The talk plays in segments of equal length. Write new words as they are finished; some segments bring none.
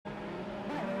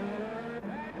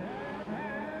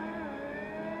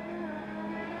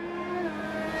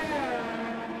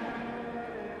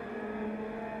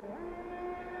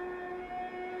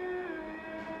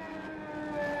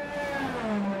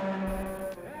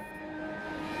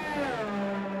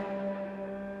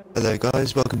Hello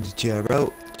guys, welcome to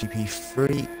GRL,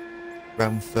 GP3,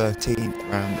 round 13,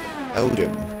 round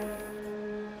Belgium.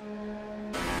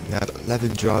 We have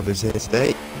 11 drivers here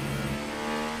today.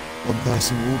 One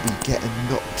person will be getting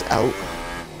knocked out.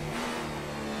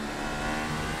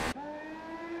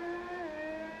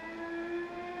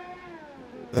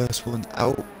 First one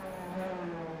out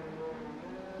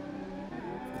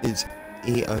is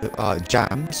EOR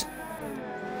Jams.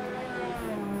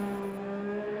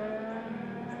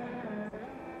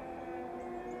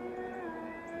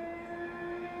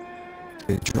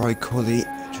 Dry collie,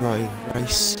 dry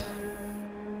race.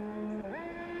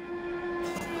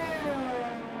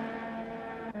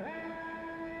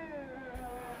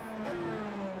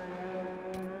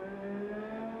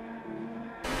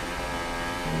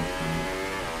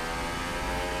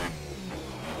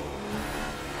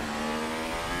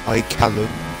 Callum,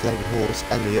 Flame Horse,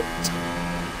 Elliot,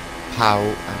 Powell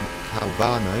and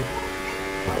Calvano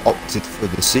have opted for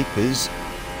the supers,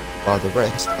 while the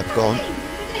rest have gone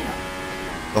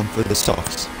for the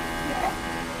softs.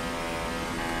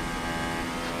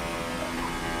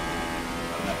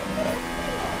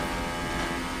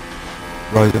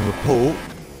 Ryder Report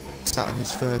sat on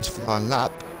his first flying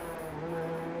lap.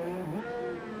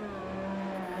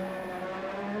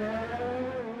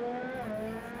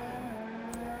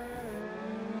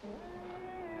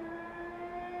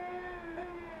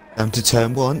 Down to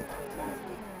turn one.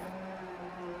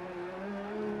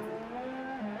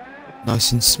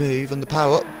 Nice and smooth on the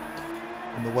power up.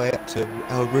 On the way up to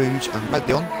El Rouge and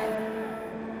Radion.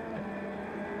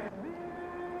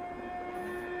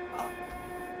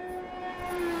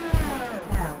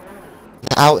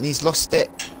 Out and he's lost it.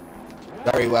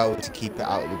 Very well to keep it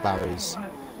out of the barriers.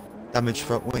 Damaged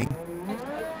front wing.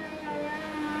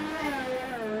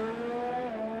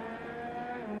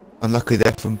 Unlucky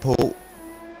there from Paul.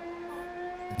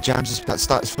 Jams is about to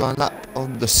start his flying lap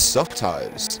on the soft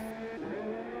tyres,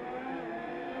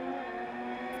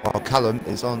 while Callum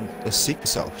is on the super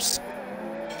softs.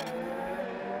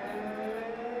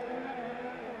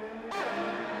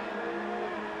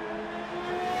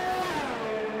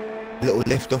 A little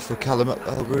lift off for Callum up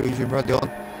El Rouge and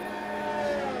Radion.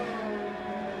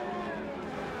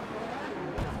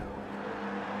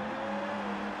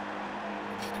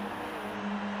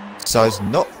 Decides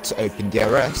not to open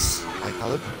DRS. Hi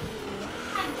Callum.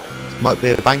 Might be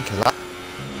a banker that.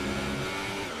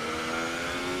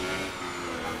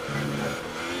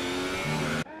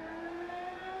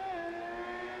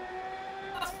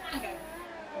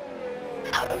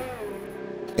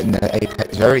 Getting the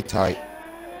apex very tight.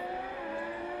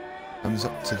 Comes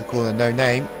up to the corner, no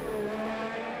name.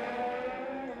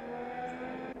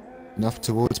 Enough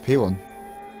towards P1.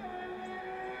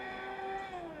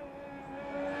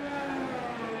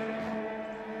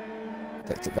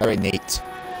 That's very neat.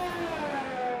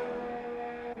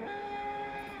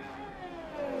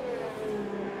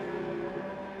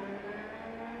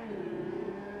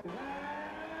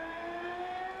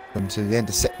 Come to the end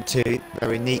of sector 2,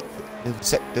 very neat little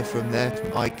sector from there,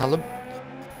 from Callum.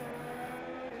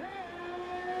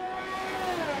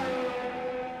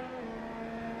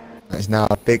 That is now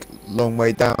a big long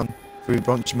way down through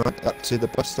Bronchemont up to the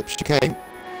bus stop chicane.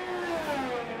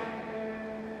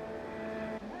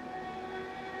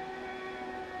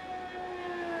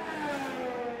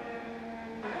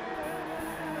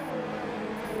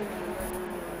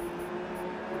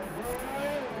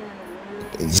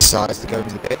 He decides to go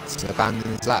into the pits and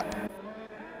abandon his lap.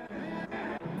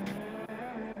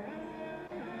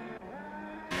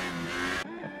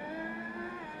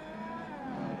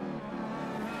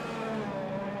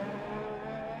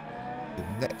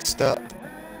 Next up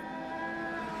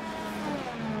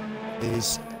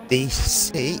is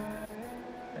DC.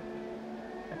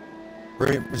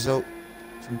 Brilliant result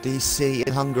from DC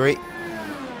in Hungary.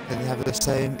 Then you have the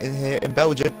same in here in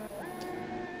Belgium.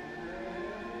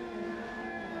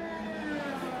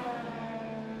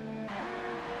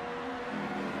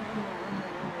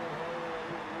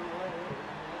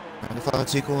 And the final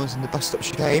two corners in the bus stop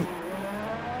chicane.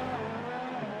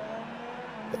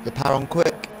 Put the power on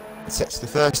quick. It sets the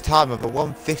first time of a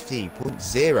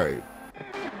 150.0.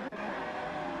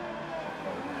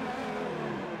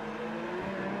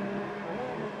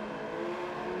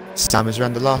 Stammers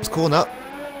around the last corner.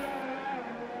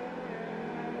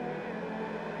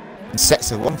 And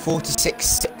sets a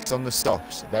 146.6 on the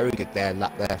stops. Very good there,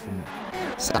 lap there from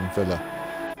Sam Fuller.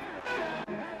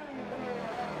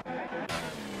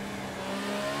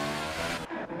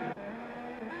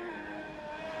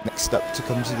 Next up to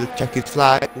come to the checkered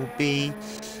flag will be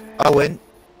Owen.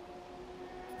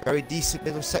 Very decent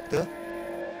middle sector.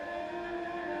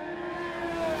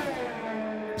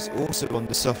 is also on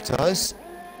the soft tyres.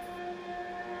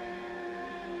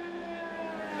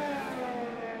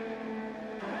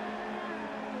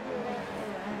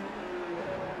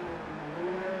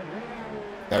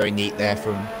 Very neat there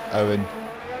from Owen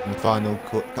in the final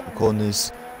couple of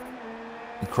corners.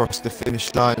 He crossed the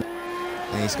finish line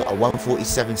and he's got a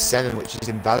 1:47.7, which is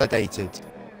invalidated.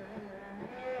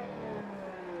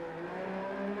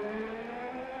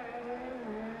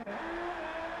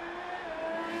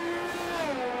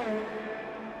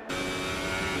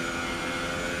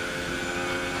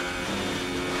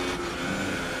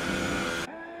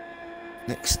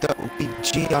 Next up will be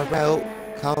GRL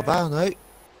Calvano.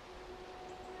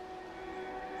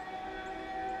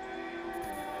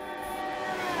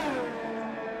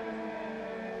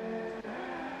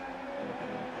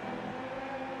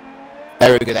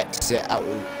 Very good exit out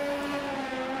of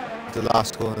the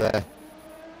last corner there,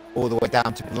 all the way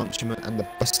down to Blanchiment and the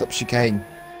bus stop chicane.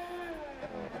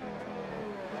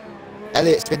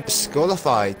 Elliott's been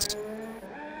disqualified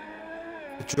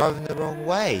for driving the wrong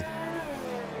way.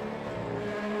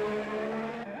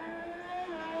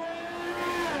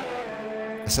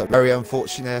 That's very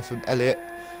unfortunate there from Elliott.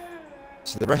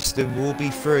 So the rest of them will be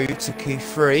through to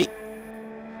Q3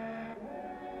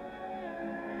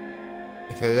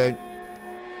 if they don't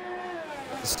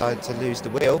decide to lose the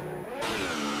wheel.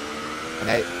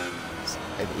 And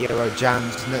Euro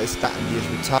Jams noticed that and he is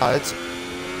retired.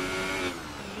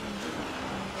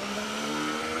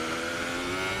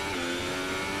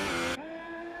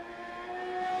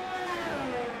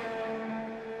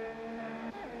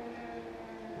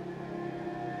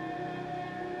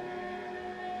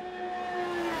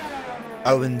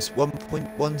 Owens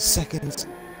 1.1 seconds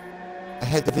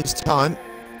ahead of his time.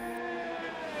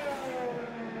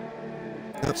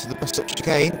 Up to the bus stop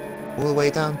chicane, all the way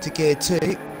down to gear 2.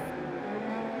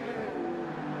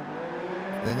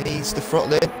 Then he's the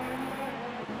throttling.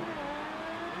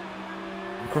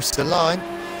 Across the line,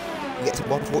 he gets a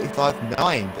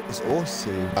 1:45.9, but is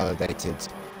also validated.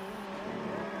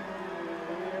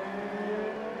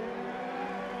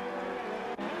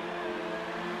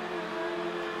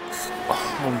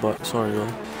 I'm back, sorry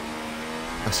guys.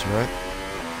 That's right.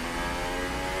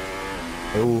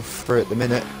 They're all through at the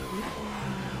minute.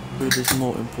 Food is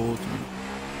not important.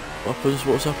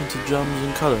 What's happened to Jams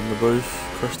and Callum? They both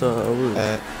crashed out of a room.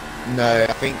 No,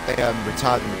 I think they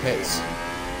retired in the pits.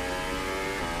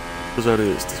 Because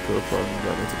Elliott's disqualified and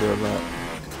got nothing to do with that.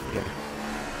 Yeah.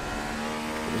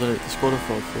 What was Elliott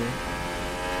disqualified for?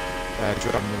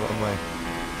 Driving the wrong way.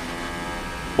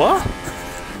 What?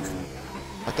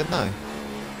 I don't know.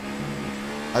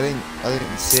 I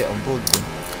didn't see it on board with them.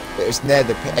 But it was near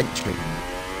the pit entry.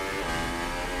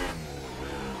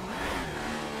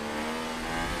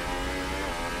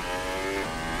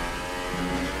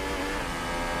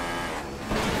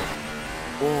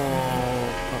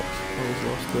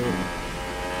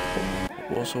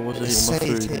 So I was eating my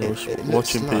food and I was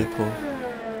watching people.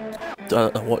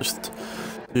 I watched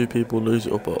two people lose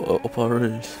it up our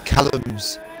roof. Callum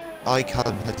has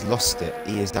lost it.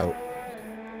 He is out.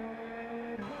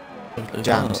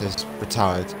 Jams has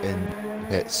retired in the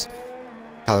pits.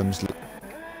 Callum's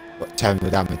got terminal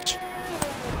damage.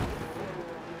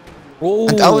 Oh,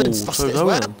 and Owen's lost it as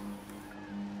well.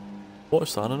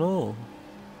 What's that? I don't know.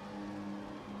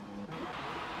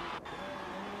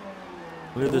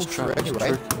 Look at this track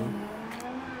anyway. tricky.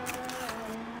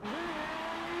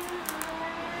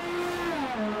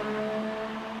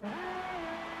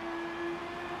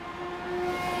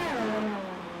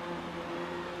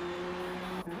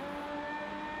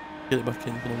 Get it back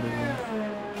in, can I move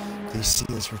on? DC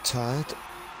is retired.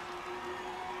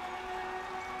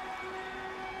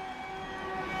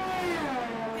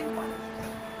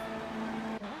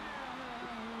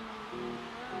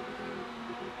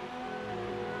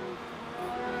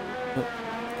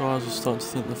 Guys are starting to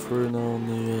think they're through now on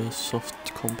the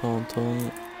soft compound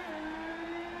tyre.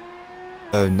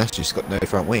 Oh, Nasty's got no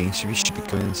front wing, so he should be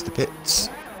coming into the pits.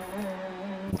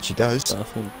 Which he does. I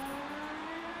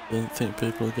don't think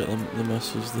people will get the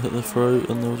message that they're through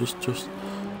and they'll just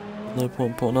no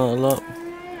point putting out a lap.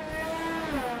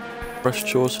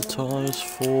 Fresh choice of tyres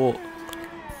for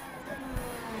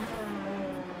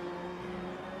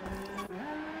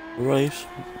the race.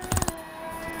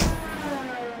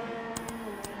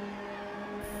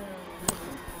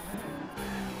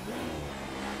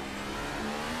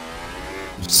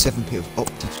 Seven people have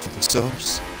opted for the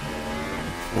softs.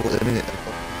 For the minute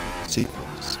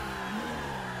sequence.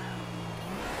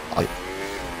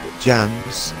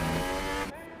 Jams,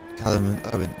 Callum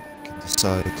and Owen can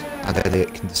decide, and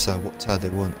Elliott can decide what tyre they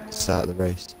want to start the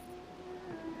race.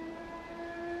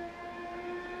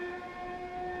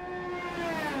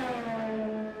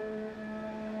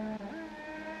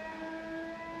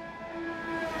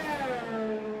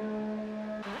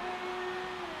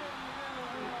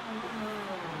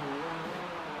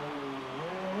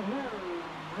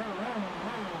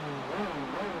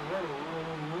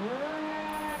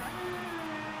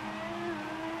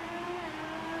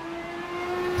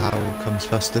 Powell comes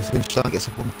first to the finish line, gets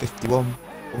a 151,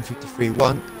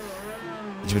 153.1.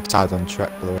 He's retired on track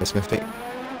for the race, I think.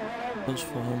 That's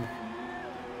fine.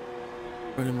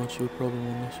 Pretty much your problem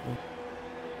on this one.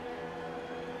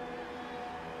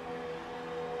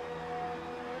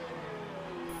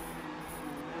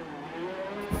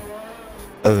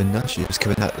 Owen Nash is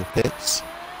coming out of the pits.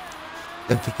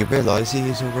 Don't think he realised he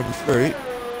is already through.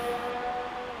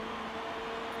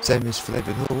 Same as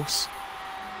Flavoured Horse.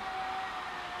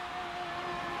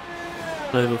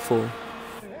 Level 4.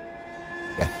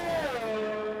 Yeah.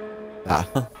 Nah.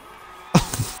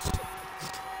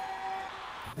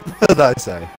 What did I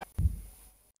say?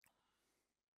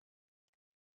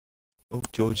 Oh,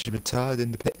 George is retired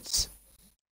in the pits.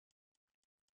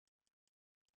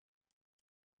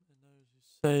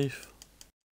 Safe.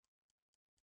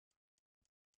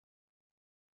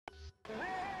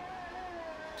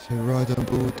 So ride on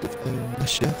board with Owen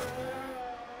Nash.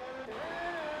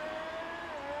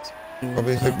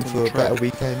 Probably hoping for a better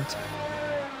weekend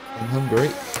in Hungary.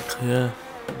 Yeah.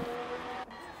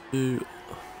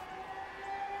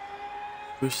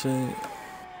 We're seeing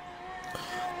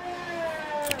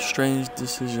strange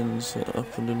decisions that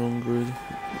happened in Hungary.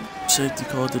 Safety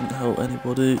car didn't help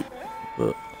anybody,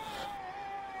 but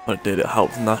it did. It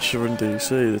helped Nasher and DC,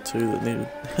 the two that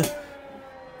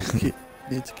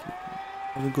need to keep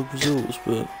having good results,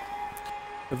 but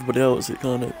everybody else it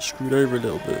kind of screwed over a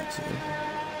little bit. So.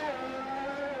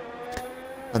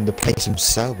 And the pace from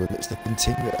Sauber looks to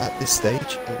continue at this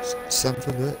stage as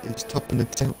Sanford is topping the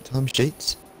time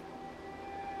sheets.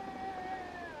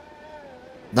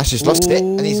 Nash has lost it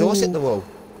and he's also hit the wall.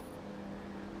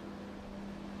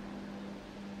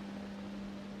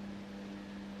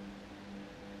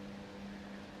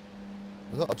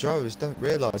 A lot of drivers don't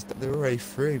realise that they're already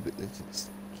through, but they just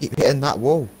keep hitting that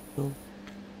wall. Oh.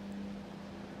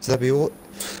 So they'll be all.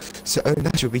 So Owen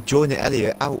Nash will be joining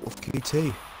Elliott out of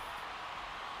Q2.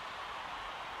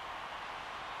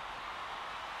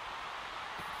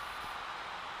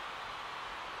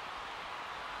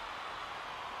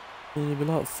 There'll be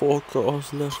like 4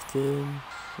 cars left in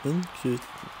Q3.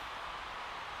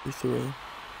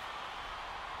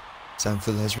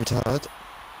 Sanford has retired.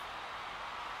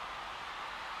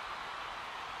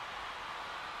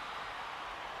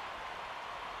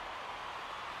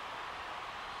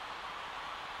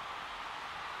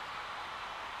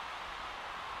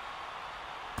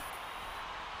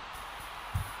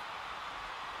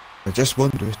 I just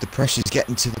wonder if the pressure's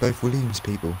getting to both Williams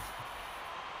people.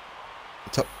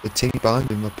 The team behind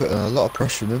them are putting a lot of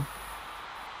pressure on them.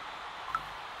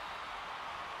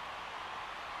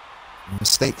 And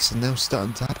mistakes are now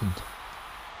starting to happen.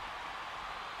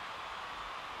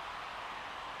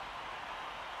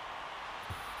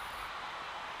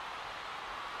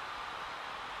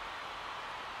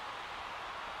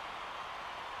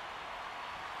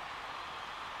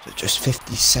 So just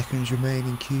 50 seconds remain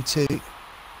in Q2.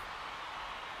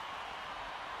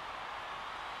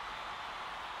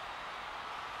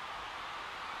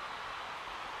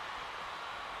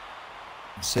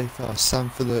 So far,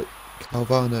 Sanford,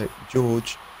 Calvano,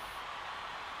 George,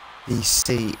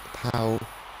 DC, Powell,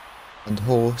 and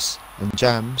Horse and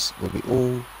Jams will be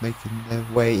all making their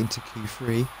way into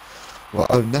Q3, while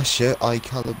Onasha,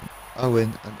 Callum,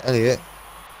 Owen, and Elliott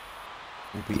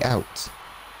will be out.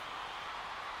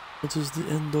 What is the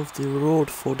end of the road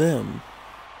for them?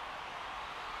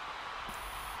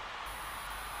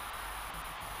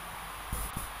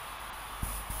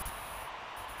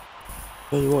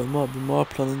 Tell you what, it might be my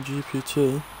plan in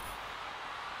GP2.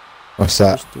 What's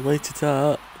that? Just to wait it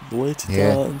out,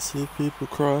 and see if people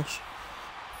crash.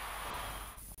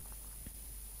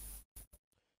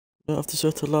 You don't have to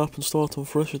set a lap and start on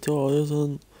fresher tyres,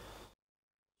 and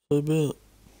so be it.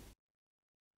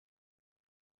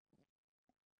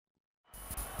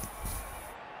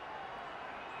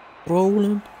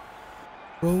 Rolling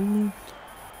on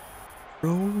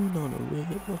a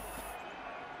river.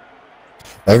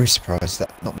 Very surprised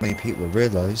that not many people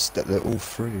realised that they're all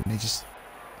through and they just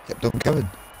kept on going.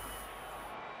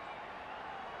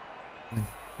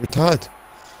 Retired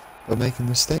by making a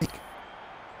mistake.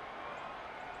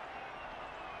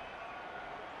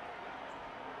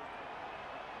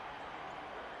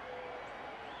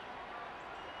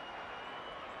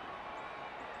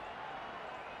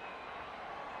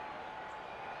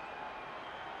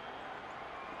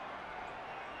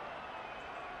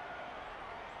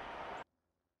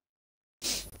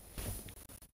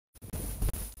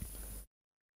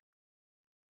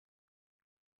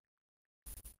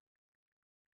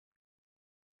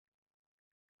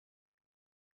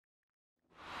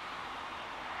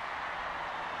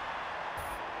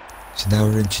 So now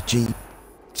we're into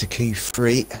to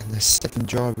Q3 and the 7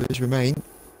 drivers remain,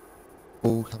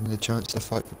 all having a chance to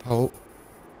fight for pole.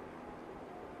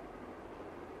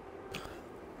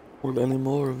 Will any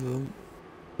more of them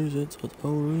use it at Eau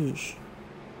Rouge?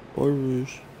 Eau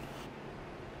Rouge.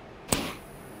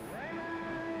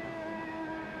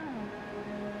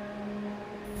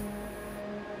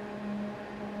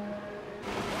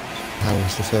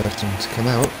 Powell's the first one to come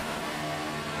out.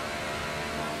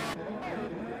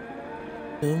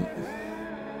 Yeah.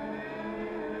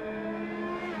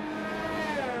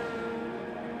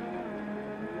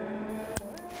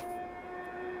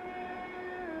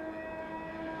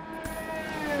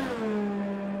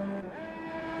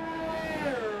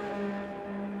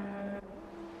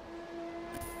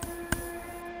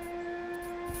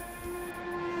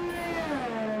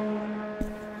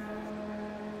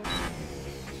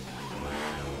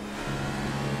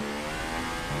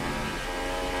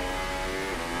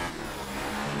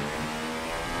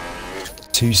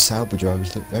 Two Sauber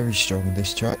drivers look very strong on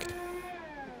this track.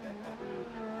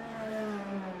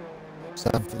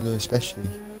 Stanford especially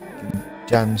can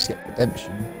Jams get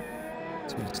redemption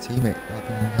to his teammate what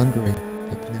happened in Hungary,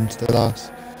 helping him to the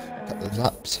last couple of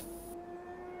laps,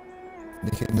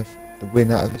 nicking the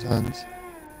win out of his hands.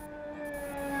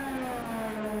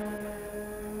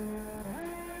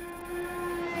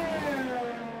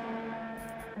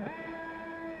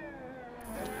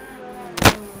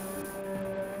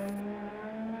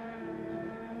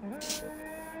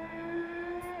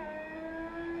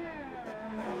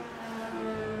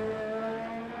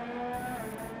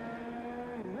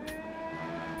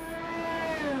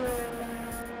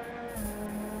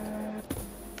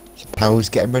 Powell's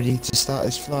getting ready to start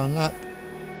his flying lap.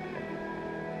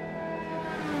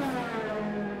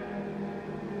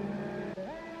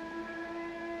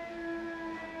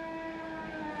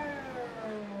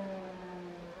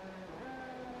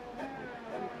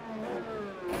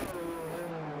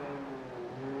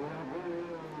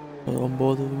 I'm on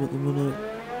board with him at the minute.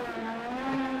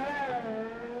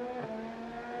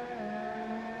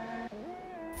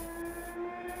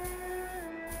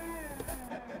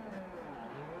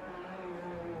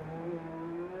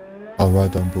 I'll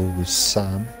ride on board with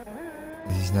Sam,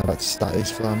 as he's now about to start his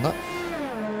flying lap.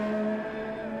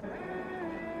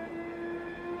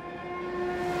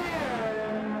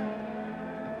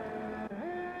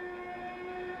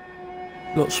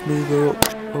 Lot smoother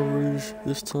up Eau Rouge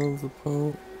this time for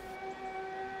Powell.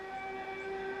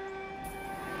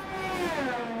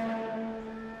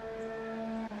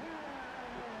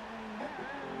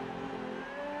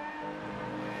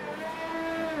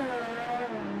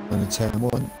 On the turn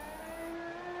 1.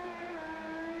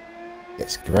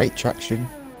 Gets great traction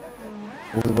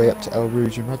all the way up to El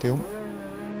Rouge and Radion.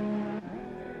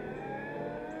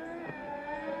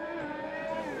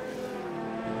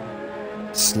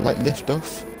 Slight lift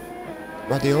off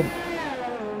Radion,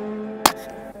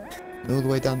 and all the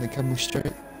way down the Camel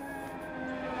Straight.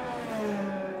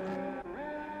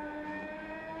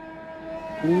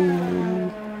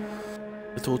 Ooh.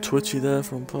 Little twitchy there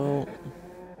from Powell.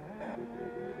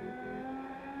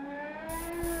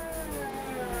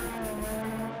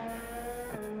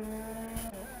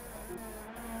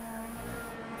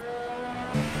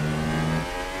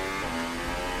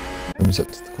 Comes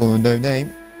up to the corner, no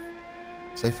name.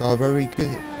 So far, very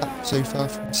good lap so far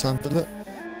from Sam Phillip.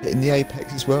 Hitting the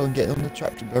apex as well and getting on the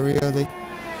track very early.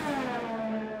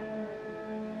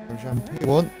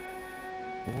 P1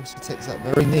 also takes that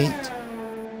very neat.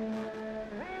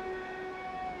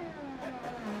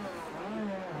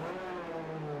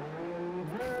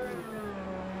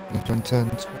 On turn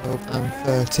 12 and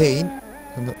 13,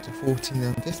 coming up to 14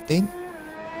 and 15.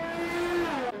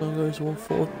 That goes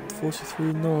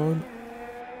 143.9.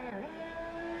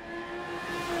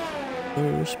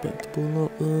 Very respectable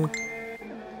lap there.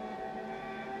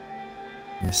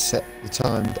 And set the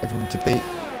time for everyone to beat.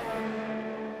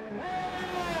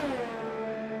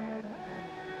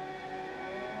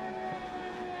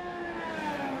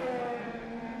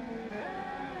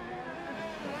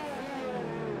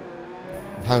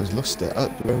 Powell's lost it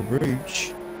up to Eau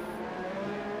Rouge.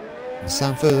 And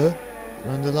Sam further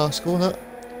around the last corner.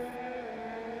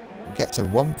 We'll get to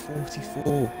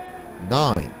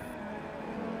 144.9.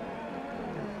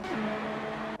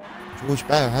 George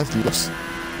Bauer has lost.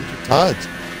 He's retired.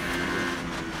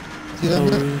 Has he done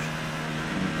that?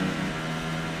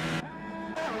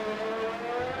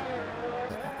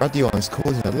 Radion is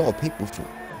causing a lot of people for.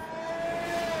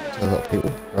 A lot of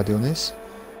people. Radion is.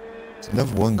 There's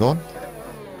another one gone.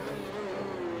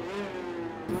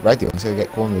 Radion's gonna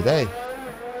get corner of the day.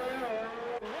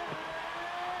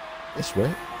 This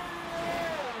way.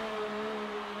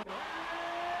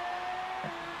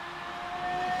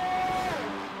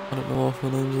 I don't know half the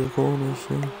names of the corners,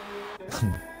 so.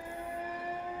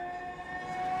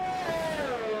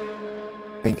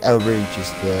 I think El Rouge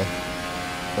is the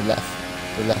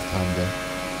left-hander,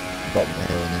 bottom of the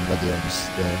hill, and then Radion's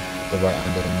the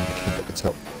right-hander and the kid at the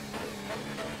top.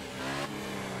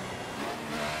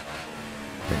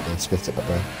 I think they split it that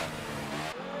way.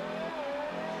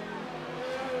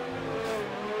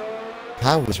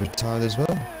 Powell was retired as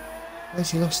well. Where's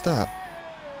he lost that?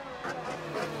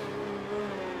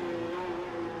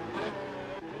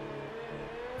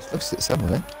 He's lost it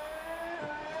somewhere.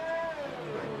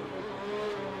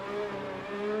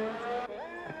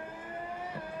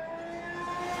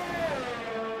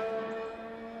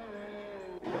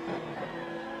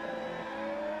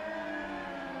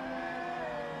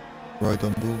 Ride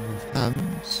on board with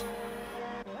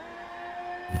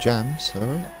Jams,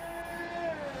 sorry.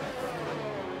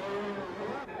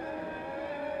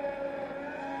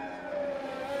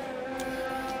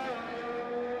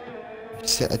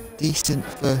 Set a decent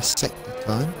first sector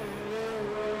time.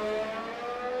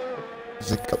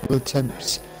 There's a couple of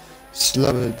attempts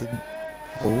slower than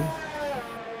Paul.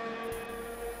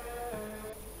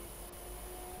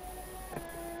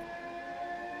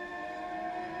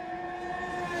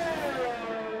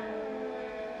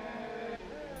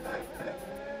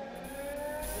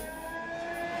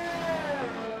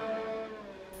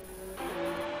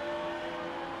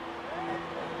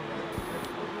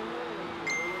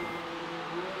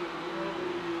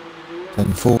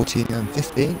 And 14 and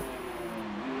 15.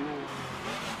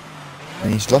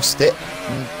 And he's lost it.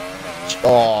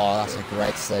 Oh, that's a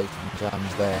great save from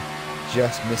Jams there.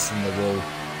 Just missing the wall.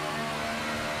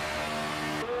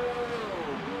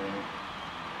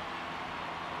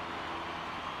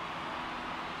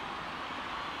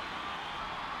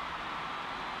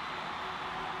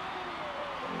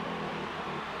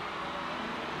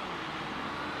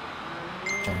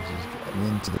 Jams is getting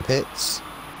into the pits.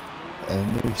 A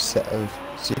new set of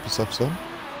super softs on.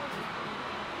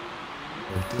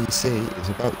 DC is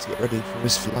about to get ready for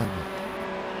his flying lap.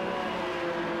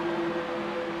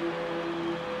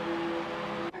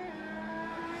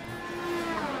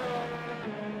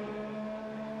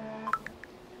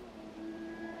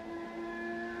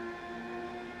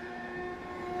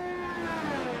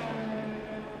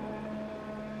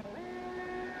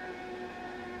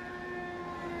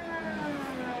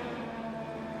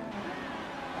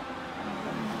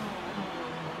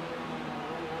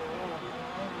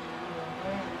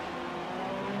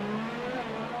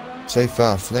 So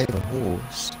far, Flavour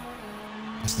Horse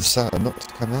has decided not to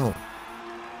come out.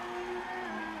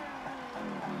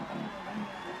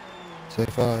 So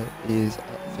far, he is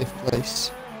at 5th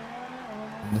place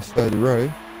in the 3rd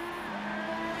row.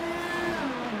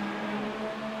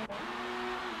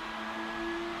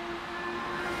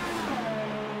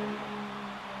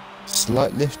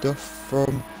 Slight lift off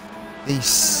from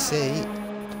DC,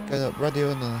 going up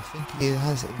Radio, and I think he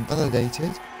has it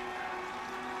invalidated.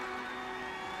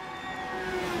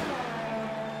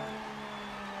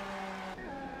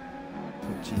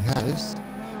 He has.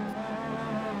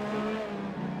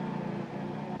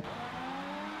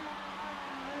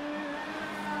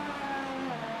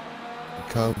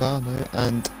 Calvano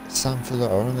and Sanford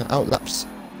are on the outlaps.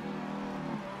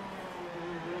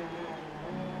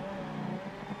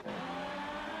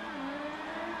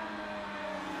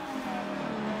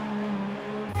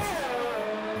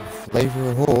 Flavour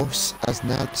of Horse has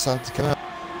now decided to come out.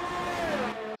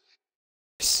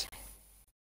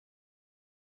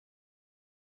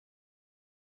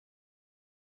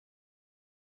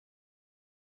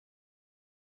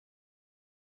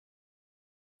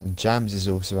 And Jams is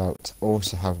also out,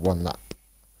 also have 1 lap.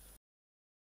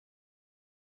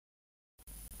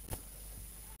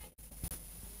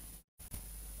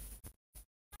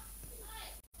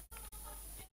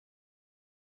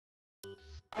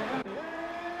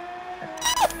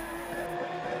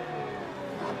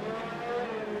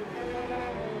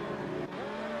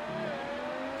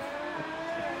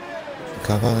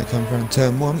 Carvana comes around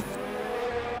turn 1.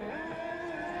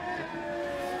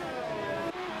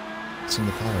 It's in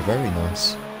the power, very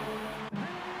nice.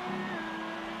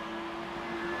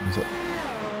 He's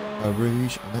got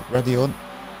Rouge and Radion.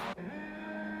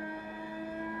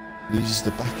 Loses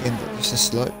the back end at just a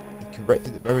slope. He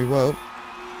corrected it very well.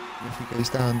 And if he goes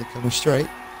down, they come straight.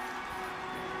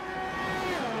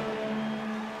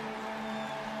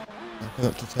 Now come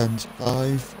up to turns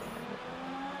 5,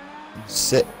 and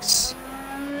 6,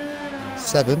 and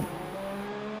 7.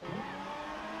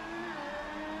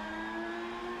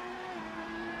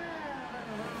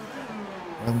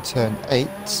 And turn 8.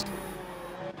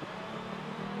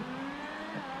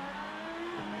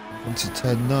 And into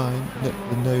turn 9, the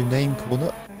no name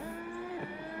corner.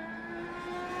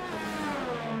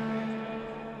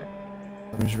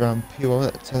 Comes round P1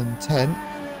 at turn 10.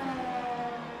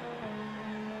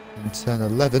 And turn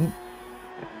 11.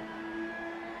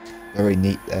 Very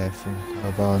neat there from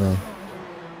Calvano.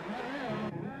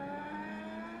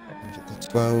 The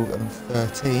 12 and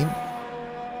 13.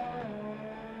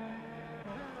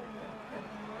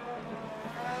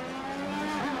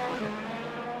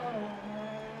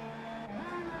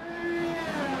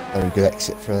 Very good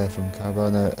exit there from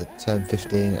Calvano at turn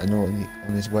 15 and on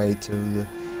his way to the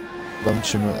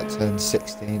Rumsham at turn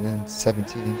 16 and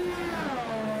 17.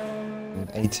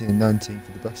 And 18 and 19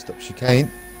 for the bus stop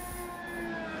chicane.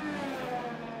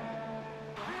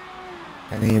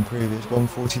 Can he improve his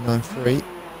 149.3?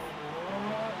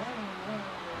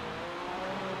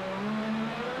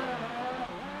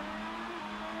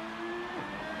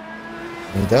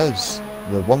 And he does.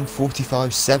 The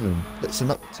 145.7 puts him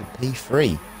up to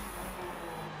P3.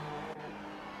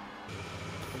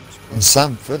 And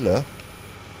Sam Fuller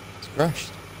has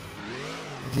crashed.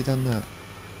 How has he done that?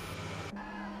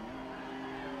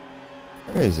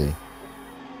 Where is he?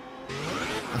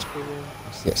 That's P1.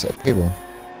 Yes, at P1.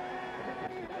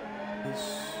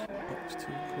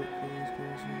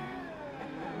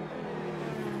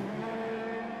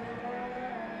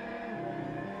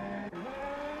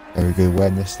 Very good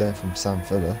awareness there from Sam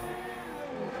Fuller.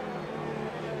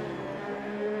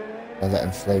 I let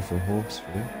him flow for a horse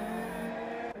through.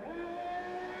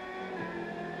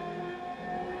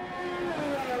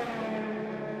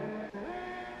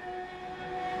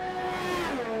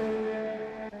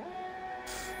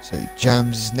 So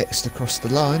Jams next across the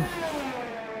line.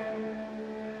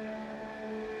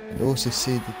 And also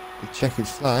see the checkered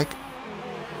flag.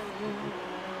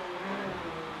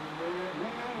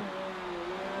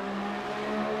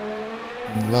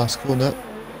 In the last corner.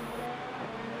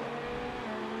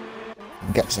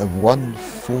 And gets a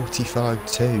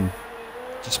 145.2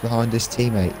 just behind his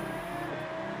teammate.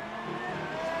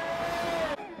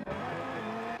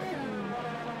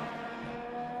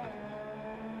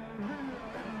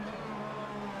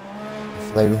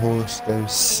 Flavor Horse goes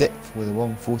 6th with a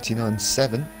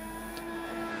 149.7.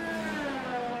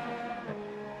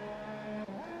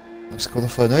 That's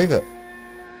qualifying over.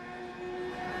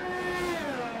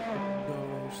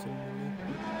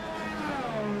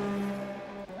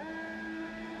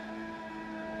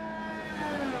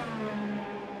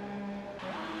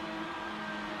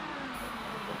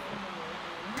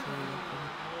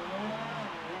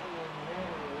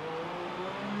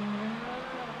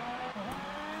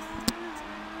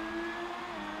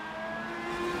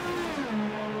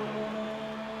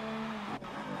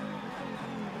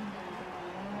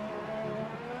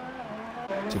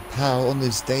 So Powell on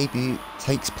his debut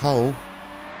takes pole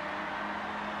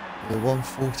with a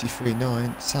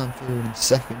 143.9. Sam Fuller in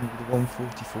second with a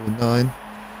 144.9.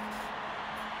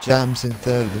 Jams in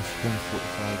third with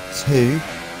 145.2.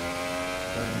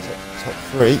 Runs up to the top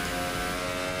three.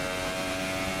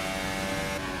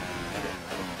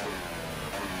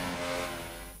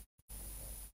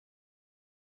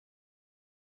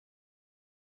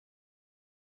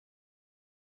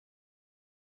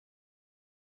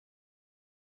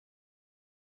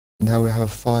 Now we have a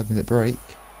 5-minute break.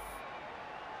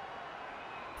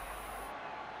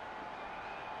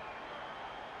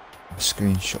 I'll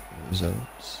screenshot the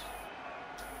results.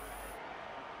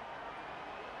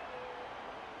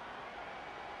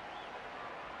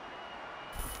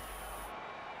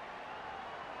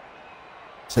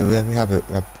 So there we have it.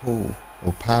 We have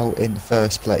Powell in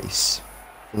first place,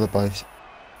 followed by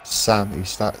Sam, who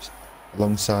starts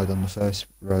alongside on the first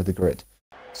row of the grid.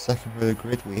 Second row of the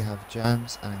grid we have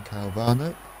Jams and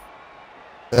Calvano.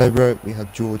 Third row we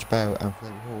have George Bell and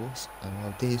Flavor Horse, and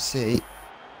while DC,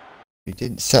 who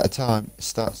didn't set a time,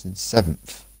 starts in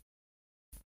 7th.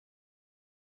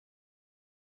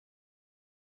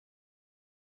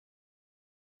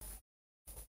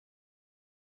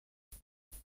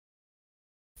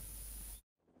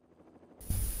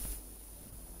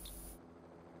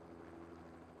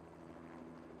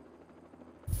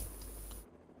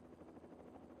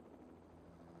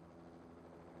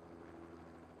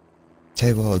 Tell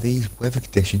you what, these weather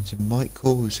conditions might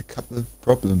cause a couple of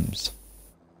problems.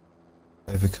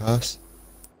 Overcast.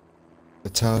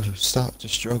 The tires will start to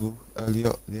struggle early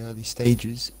up the early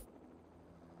stages.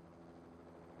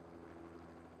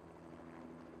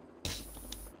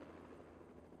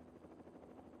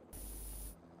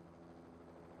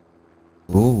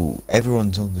 Ooh,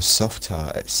 everyone's on the soft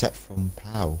tire except from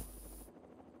Powell.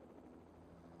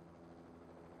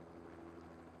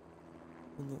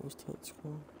 And that was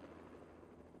tactical.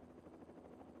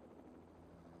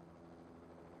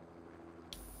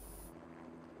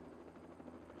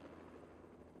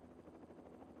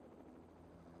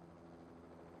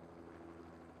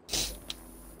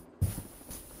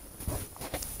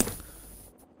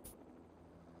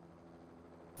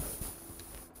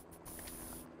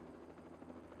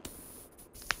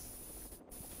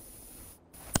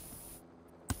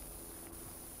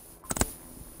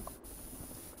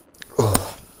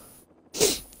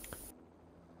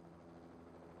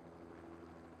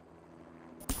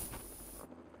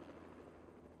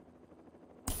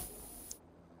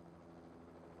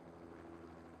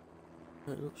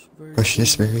 It looks very Question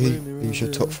is, green and Smithy, gloomy who's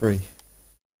around your top here. 3?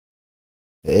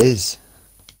 It is.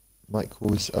 Might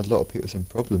cause a lot of people some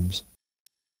problems.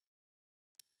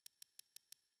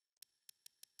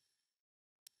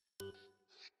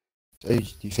 So who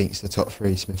do you think's the top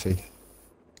 3, Smithy?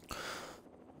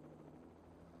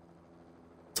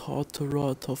 It's hard to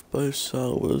write off both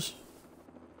Saubers.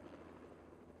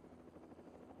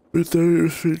 But then you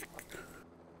think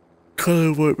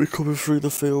Callum won't be coming through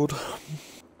the field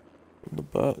from the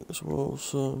back as well,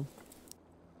 so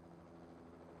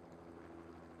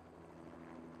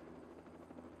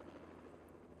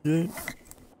yeah.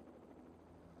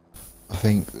 I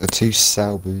think the 2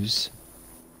 Saubers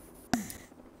are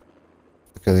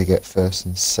going to get first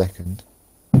and second.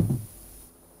 And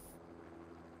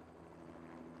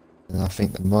I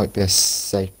think there might be a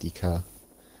safety car.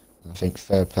 And I think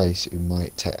third place who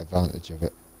might take advantage of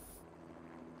it.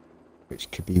 Which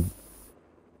could be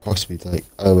possibly like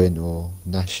Owen or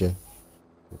Nasher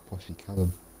or possibly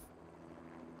Callum.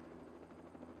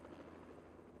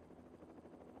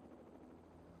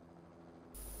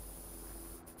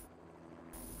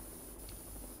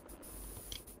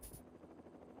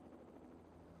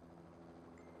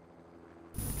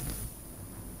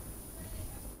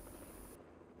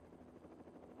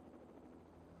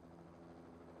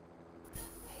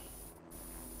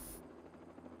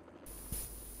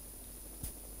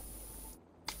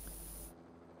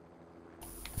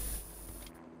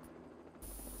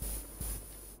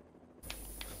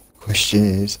 Question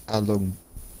is, how long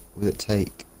will it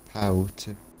take Powell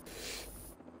to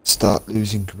start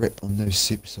losing grip on those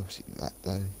super softs that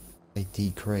they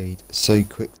degrade so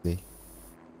quickly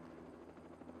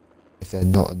if they're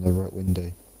not in the right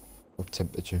window of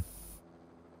temperature?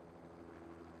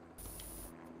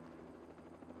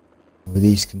 With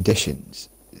these conditions,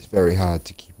 it's very hard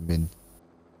to keep them in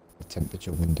a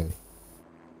temperature window.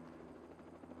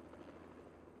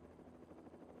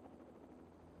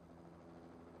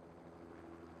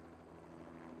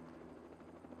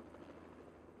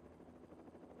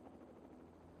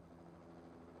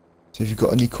 So if you've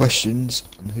got any questions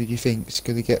on who you think is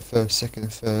going to get first, second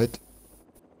and third,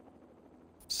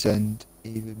 send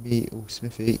either me or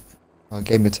Smithy our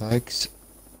gamer tags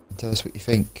and tell us what you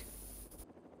think.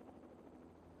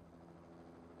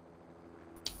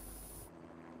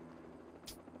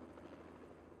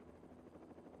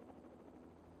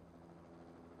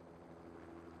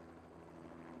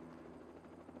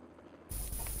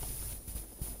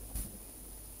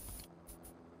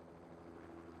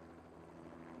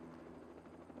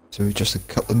 So we're just a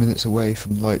couple of minutes away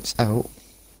from lights out.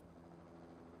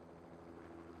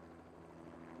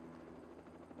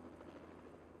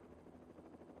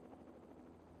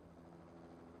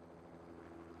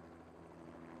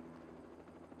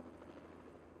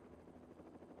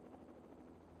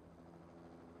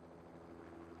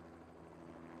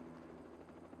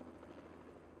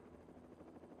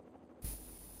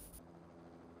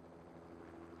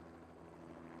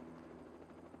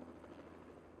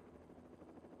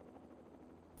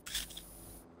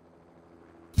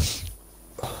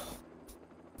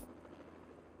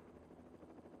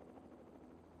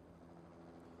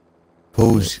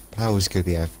 Paul's going to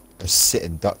be a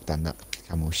sitting duck down that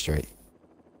Camel Straight.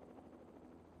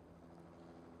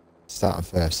 Starting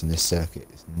first in this circuit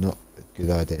is not a good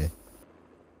idea.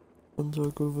 Depends how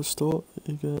good of a start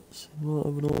he gets. He might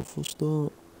have an awful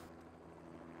start.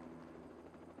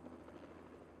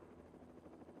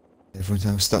 Everyone's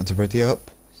now starting to ready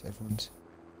up. So everyone's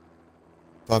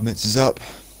 5 minutes is up.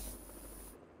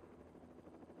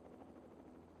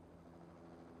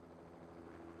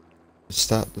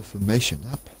 Start the formation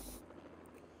lap.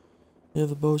 Yeah,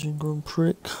 the Belgian Grand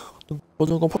Prix. The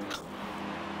Belgian Grand Prix.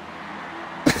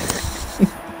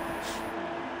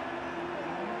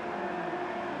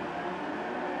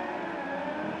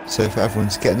 So if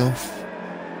everyone's getting off.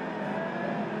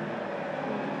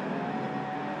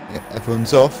 Yeah,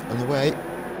 everyone's off on the way.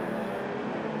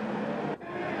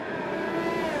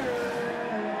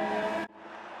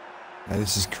 Now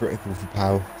this is critical for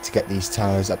Powell to get these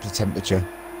tyres up to temperature.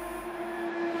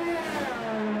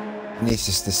 He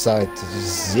needs to decide to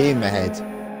just zoom ahead.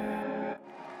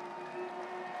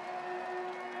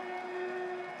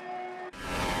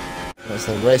 Let's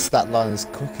race that line as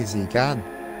quick as he can.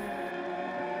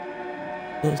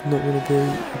 That's not going to be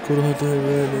a good idea,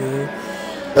 really.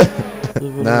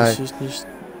 Everyone No. else is just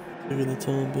taking the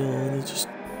time behind. They just.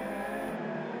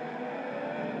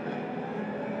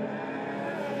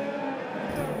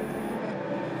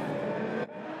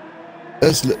 It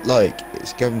does look like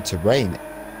it's going to rain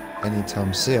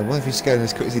anytime soon. I wonder if he's going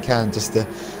as quick as he can just to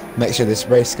make sure this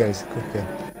race goes quicker.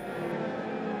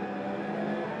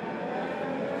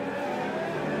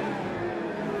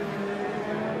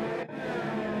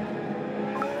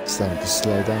 starting to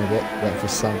slow down a bit, waiting for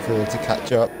Sanford to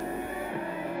catch up.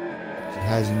 She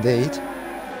has indeed.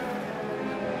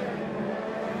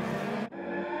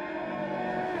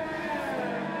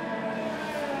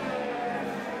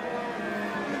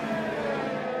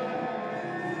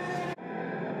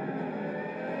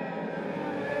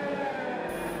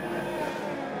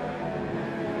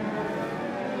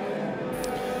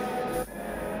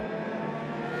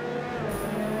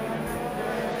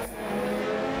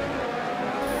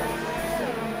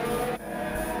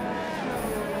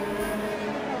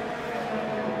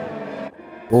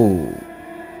 Oh,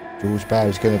 George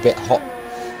Barry's going a bit hot.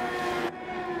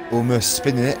 Almost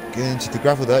spinning it, going into the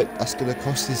gravel though. That's going to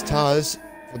cost his tyres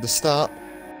for the start.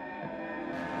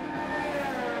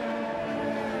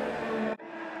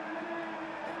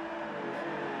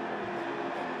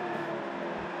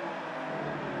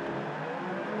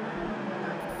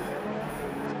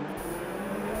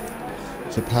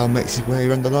 So Powell makes his way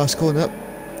around the last corner.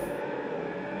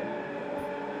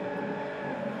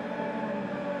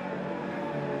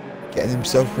 Getting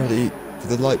himself ready for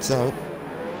the lights out.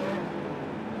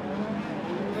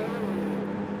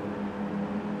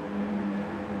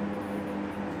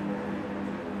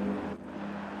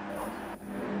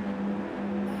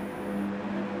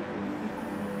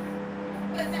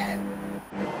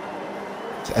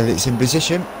 And it's in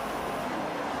position.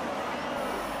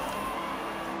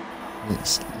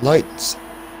 It's lights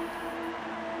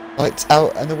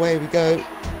out, and away we go. The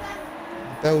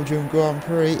Belgium Grand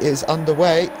Prix is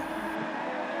underway.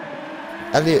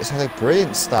 Elliott's had a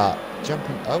brilliant start,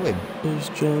 jumping Owen. There's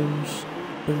Jones.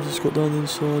 Jones has got down the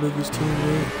inside of his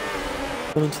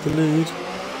teammate. Gone into the lead.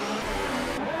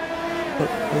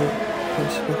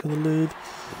 Back in the lead.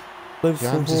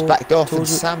 Jones has backed off and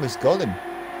Sam has got him.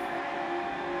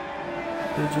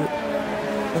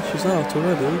 She's out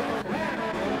already.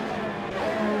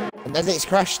 And then it's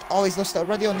crashed. Oh, he's lost it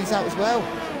already on. He's out as well.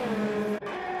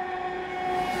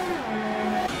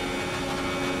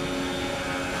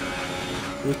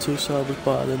 The two Saubers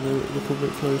battling, they're a little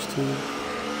bit close to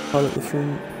Powell at the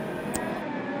front.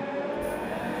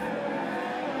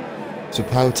 So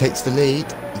Powell takes the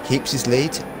lead. He keeps his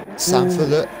lead. Sam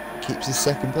Fuller keeps his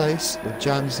second place with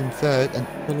James in third, and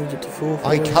Callum's up to fourth.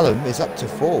 Callum is up to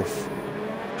fourth.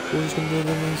 Who's going to be on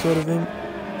the inside of him?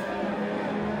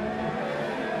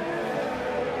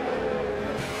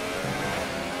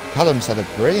 Callum's had a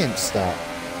brilliant start,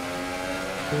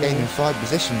 gaining 5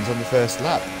 positions on the first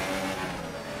lap.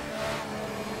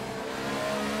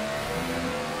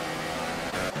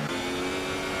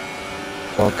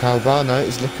 While Calvano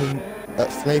is looking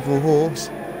at Flavor Horse.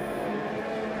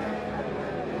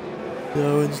 Yeah,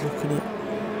 Owen's looking at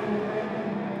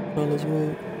Cal as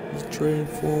well. He's training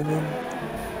for him.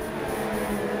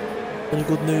 Any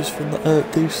good news from the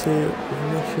DC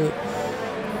from Russia?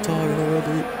 Tiring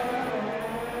already.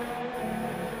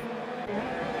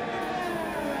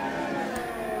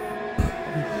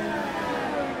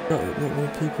 Not many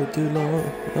people do like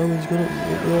that. Owen's gone up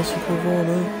the RC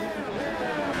Calvano.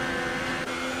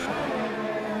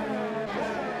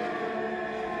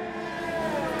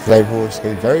 Flavor Horse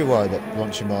going very wide at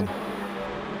Blanchimon.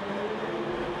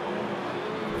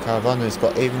 Calvano's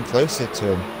got even closer to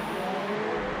him.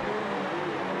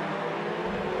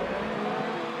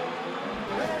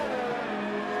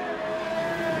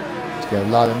 He's going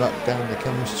to line him up down the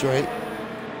Camel Straight.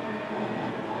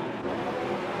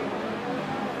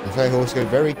 The Flavor Horse going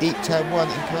very deep, turn 1,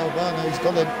 and Calvano's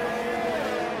got him.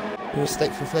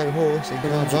 Mistake for Flavor Horse, and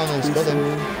Calvano's got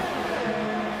him.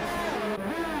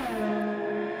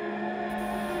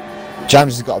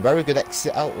 James has got a very good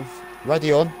exit out of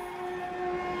Radion.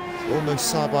 It's almost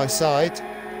side by side.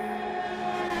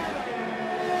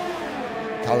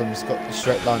 Callum's got the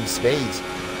straight line speed.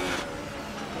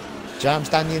 James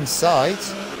down the inside.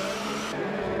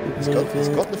 He's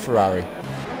got the Ferrari.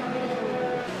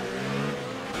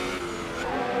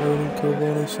 Owen and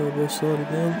Calvano side by side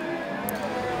again.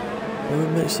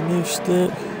 Owen makes a new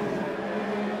stick.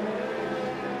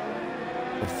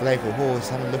 The Flavor Horse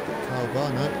having a look at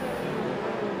Calvano.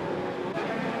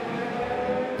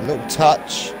 A little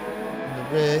touch in the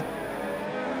rear.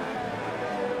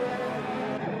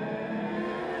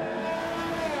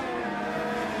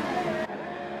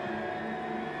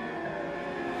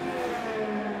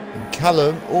 And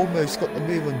Callum almost got the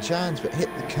move on Jans, but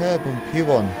hit the curb on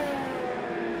Puon.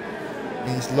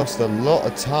 He's lost a lot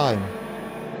of time,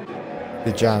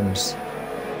 the Jams.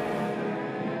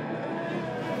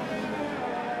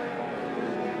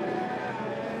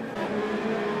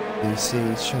 DC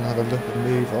is trying to have a look at the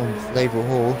move on Flavor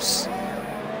Horse.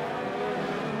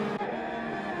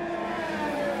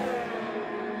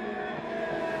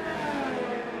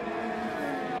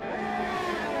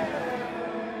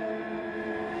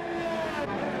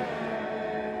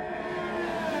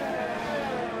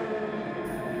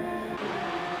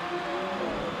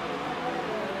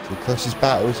 The closest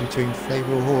battle is between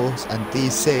Favourable Horse and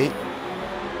DC.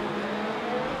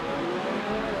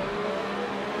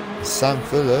 Sam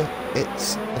Fuller,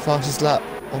 it's the fastest lap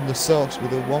on the softs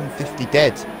with a 150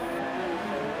 dead.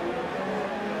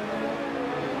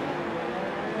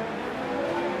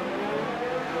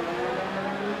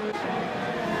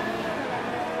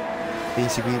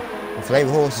 DCB,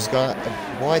 Favourable Horse has gone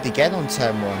wide again on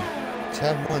turn 1.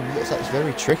 Turn 1 looks like it's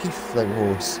very tricky for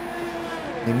Favourable Horse.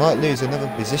 He might lose another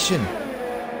position.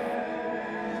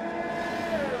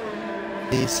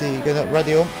 DC going up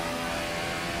ready on.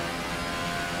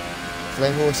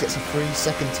 Favourable Horse gets a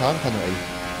 3-second time penalty.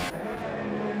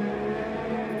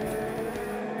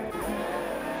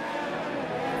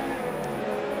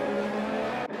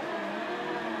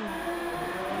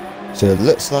 So it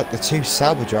looks like the two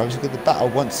Sauber drivers have got the battle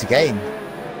once again.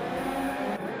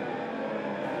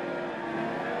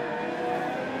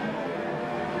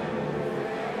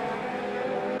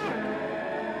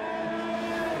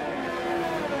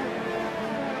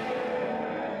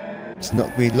 It's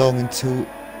not going to be long until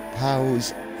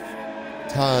Powell's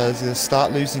tyres are going to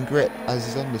start losing grip as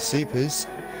is on the supers.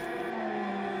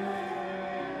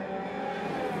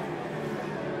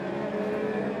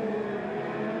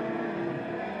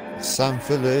 Sam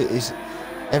Fuller is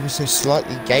ever so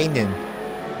slightly gaining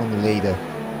on the leader,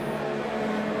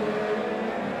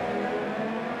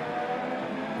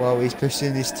 while he's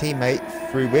pushing his teammate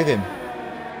through with him.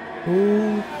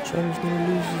 Oh, Jam's gonna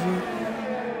lose, is it?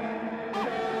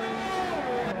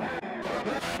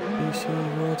 DC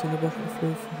right in the back of the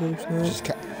Favourable Horse now. Just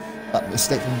that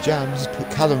mistake from Jams put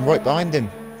Callum right behind him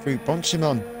through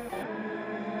Bonchimon.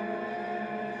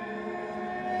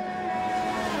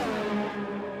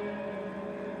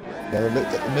 They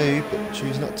looked at the move but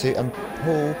choose not to, and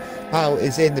Powell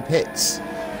is in the pits.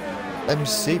 Them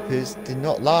supers did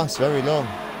not last very long.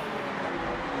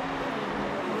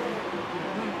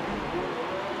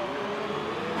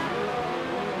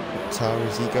 What tire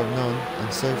is he going on?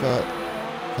 And so far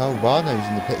Calvano's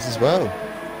in the pits as well.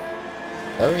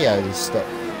 Very early stop.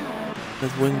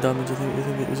 There's wing damage, I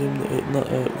think it was him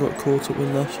that got caught up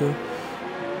with last year.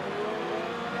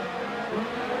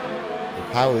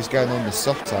 Powell is going on the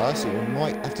soft tyre, so we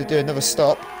might have to do another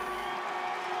stop.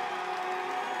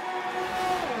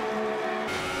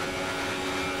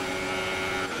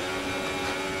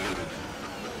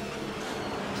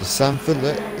 So Sam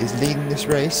Fuller is leading this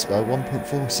race by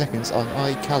 1.4 seconds on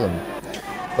Callum,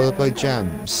 followed by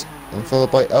Jams, and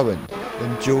followed by Owen,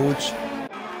 then George,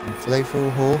 and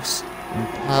Favourable Horse, and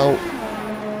Powell,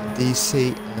 and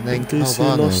DC, and then DC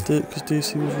Calvano. lost it because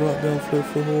DC was right down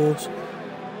Favourable Horse.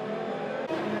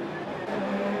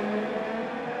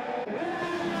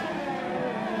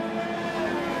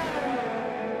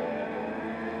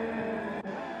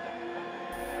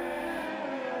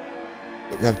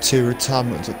 We have two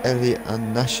retirements of Elliott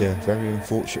and Nasher, very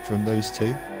unfortunate from those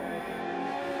two.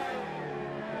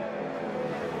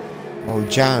 While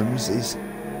Jams is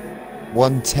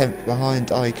 1/10 behind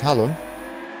Callum.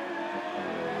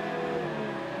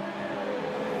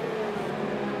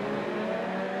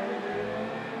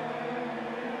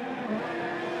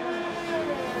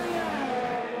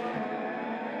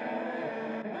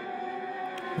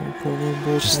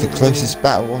 Just the closest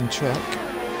battle on track.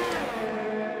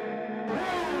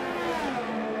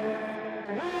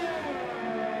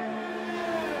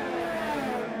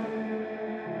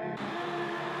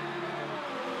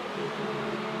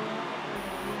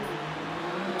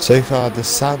 So far the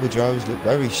Sauber drivers look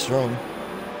very strong,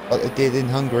 like they did in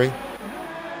Hungary.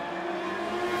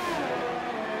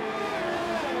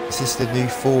 Is this the new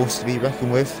force to be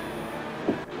reckoned with?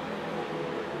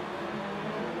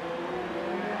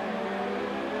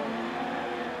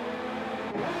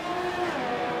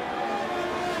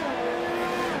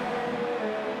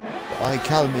 But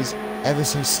Callum is ever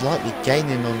so slightly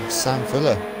gaining on Sam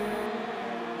Fuller.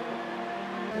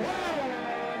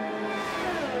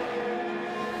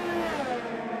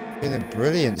 Been a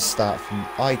brilliant start from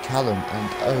Callum and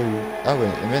Owen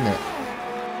at the minute.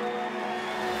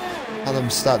 Callum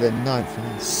started 9th and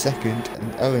then 2nd,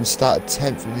 and Owen started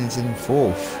 10th and is in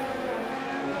 4th.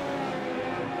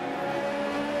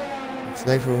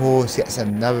 Favourable Horse gets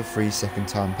another 3-second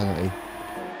time penalty.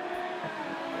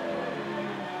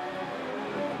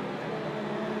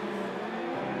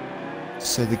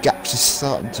 So the gaps are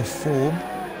starting to form.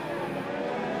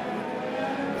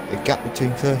 The gap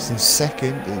between 1st and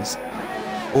 2nd is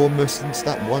almost into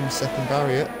that 1 second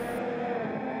barrier.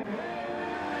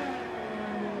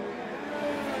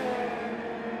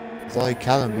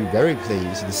 Callum will be very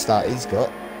pleased with the start he's got.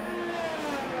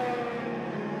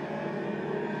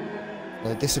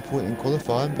 Disappointing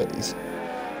qualifying, but he's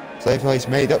So far he's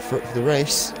made up for it for the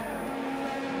race.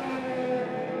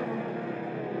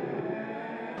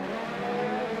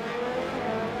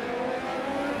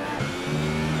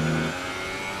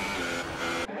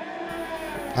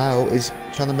 Powell is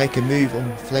trying to make a move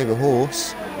on Flavour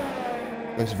Horse.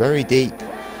 Goes very deep.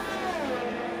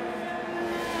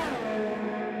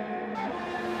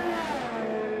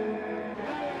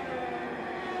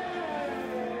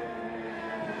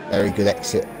 Very good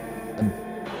exit. And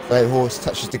Flavour Horse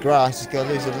touches the grass. He's going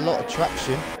to lose a lot of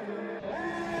traction.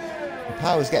 And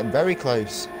Powell's getting very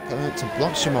close. Coming up to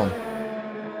Blanchimont.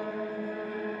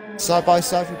 Side by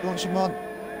side for Blanchimont.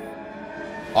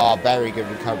 Oh, very good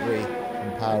recovery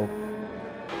from Powell.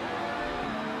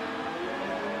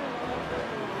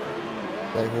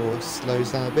 Flavour Horse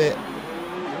slows down a bit.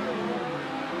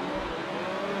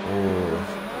 Oh.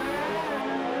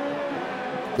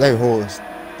 Flavour Horse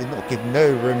did not give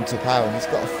no room to Powell, and he's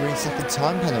got a 3-second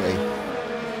time penalty.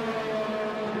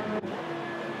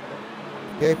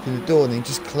 He opened the door and he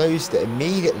just closed it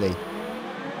immediately.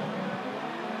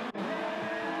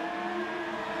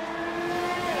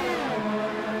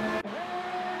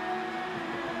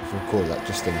 I'll record that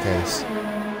just in case.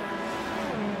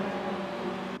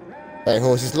 Flavour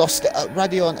Horse has lost it at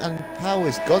Radion, and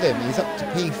Powell's got him. He's up to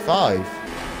P5.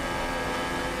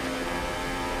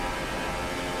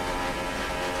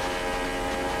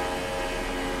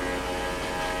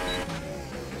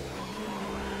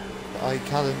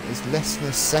 Callum is less than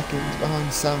a second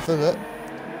behind Sam Phillip.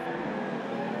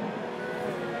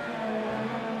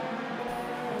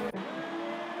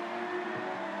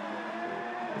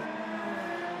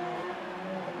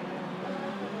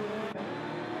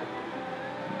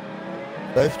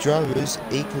 Both drivers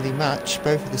equally matched,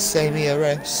 both with the same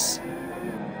ERS.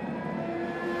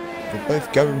 They're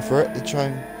both going for it to try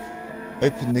and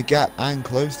open the gap and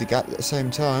close the gap at the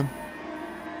same time.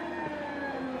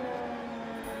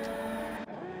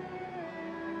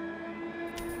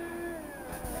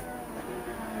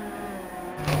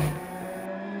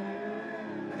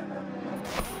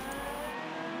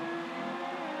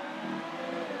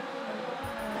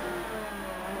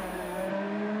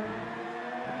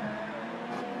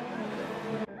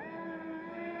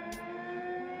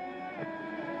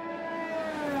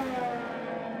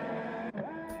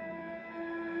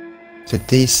 So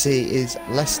DC is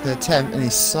less than a tenth and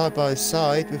he's side by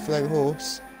side with Flavour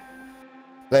Horse.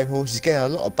 Flavour Horse is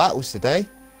getting a lot of battles today.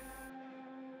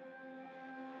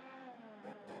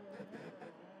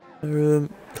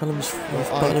 Callum's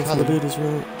battling for the lead as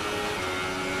well.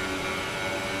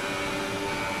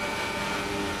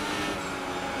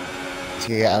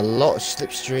 So you get a lot of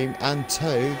slipstream and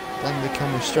toe down the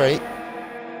camera straight.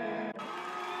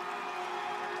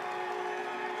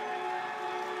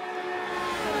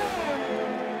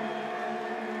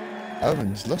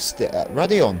 Owen's lost it at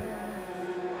Radion.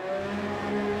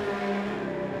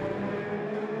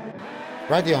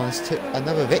 Radion has took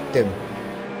another victim.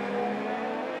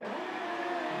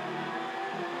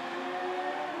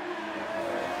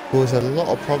 Caused a lot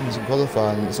of problems in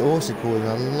qualifying, and it's also causing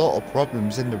a lot of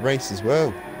problems in the race as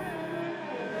well.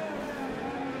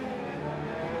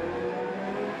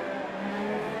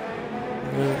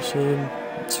 Yeah,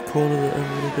 it's a corner that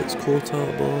everybody gets caught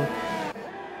out by.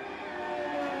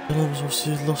 Callum's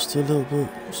obviously lost it a little bit,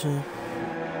 so...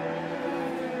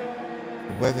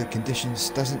 The weather conditions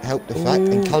doesn't help the fact,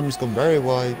 and Callum's gone very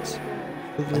wide.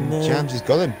 And Jams has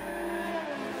got him.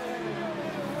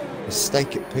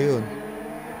 Mistake at Peon.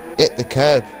 Hit the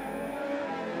curb.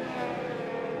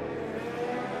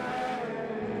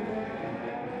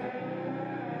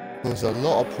 Caused a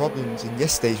lot of problems in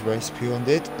yesterday's race, Peon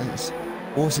did, and it's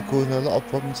also causing a lot of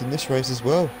problems in this race as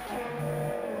well.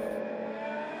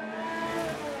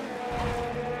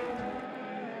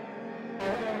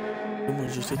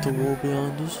 Someone's just hit the wall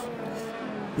behind us.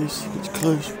 It's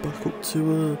close back up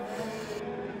to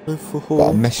left for Hall.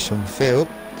 Got a message on Phil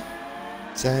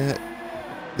saying that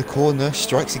the corner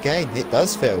strikes again. It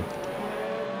does, Phil.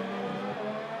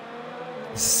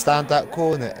 It's a standout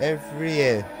corner every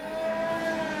year.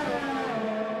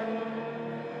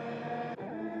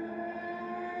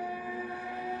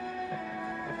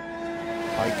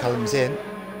 Callum's in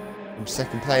from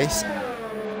second place,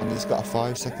 and he's got a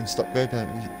 5-second stop go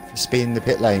penalty for speed in the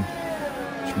pit lane,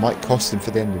 which might cost him for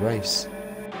the end of the race.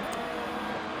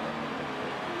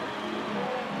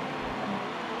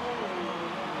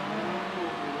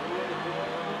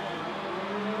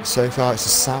 So far it's a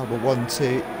Sauber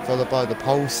 1-2, followed by the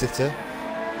pole sitter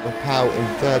with Powell in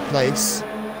third place,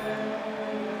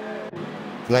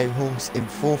 Flavour Horse in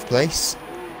fourth place,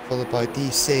 followed by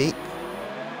DC,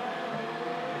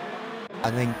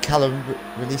 and then Callum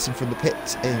releasing from the pit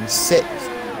in sixth,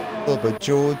 followed by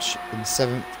George in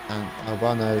 7th and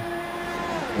Albano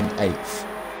in 8th.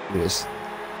 Who was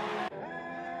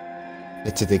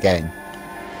pitted again.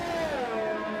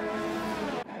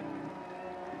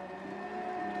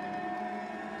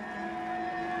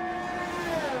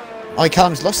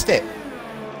 Callum's lost it.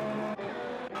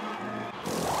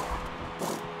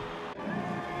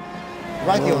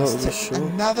 Radion's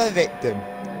another victim.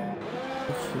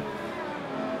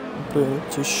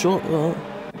 It's a shot, that.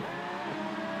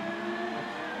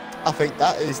 I think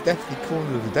that is definitely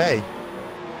corner of the day.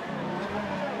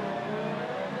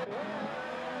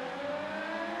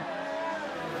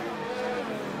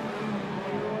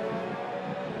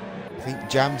 I think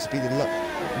Jam's be the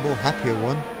more happier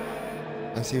one,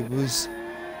 as he was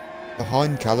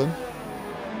behind Callum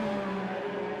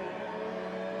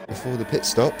before the pit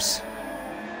stops.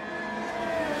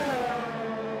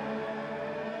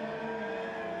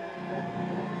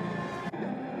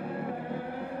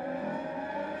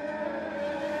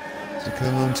 So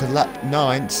coming on to lap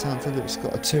 9, Sam Phillips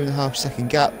got a 2.5 second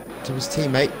gap to his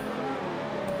teammate.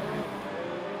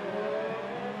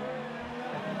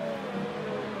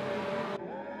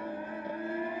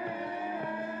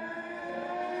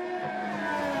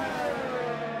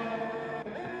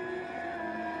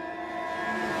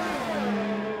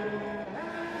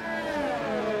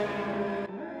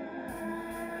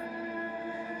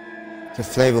 The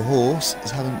Flavour Horse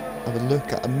is having a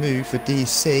look at a move for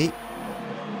DC.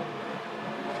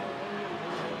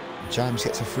 Jams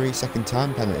gets a 3-second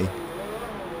time penalty.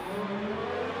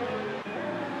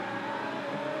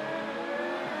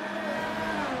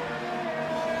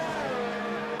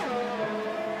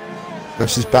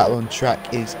 Versus battle on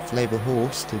track is Flavour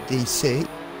Horse to DC.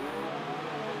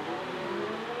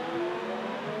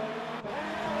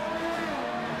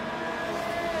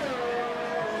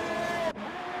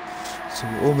 So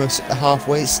we're almost at the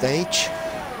halfway stage.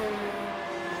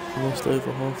 Almost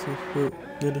over half of it,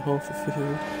 nearly half of the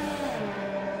field.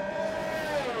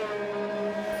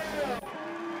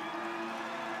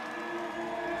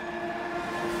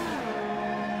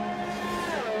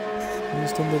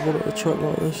 He's done the one at a track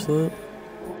like this though.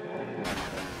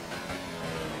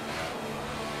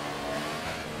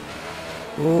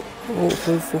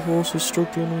 Hopefully for horses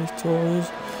struggling with tyres.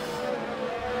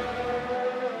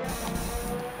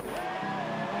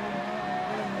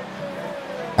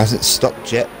 Hasn't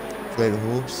stopped yet, Flavour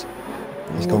Horse.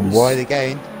 He's gone wide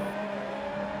again.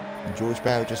 And George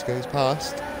Bale just goes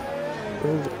past.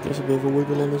 Well, gets a bit of a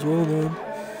wiggle on as well then.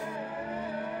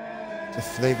 The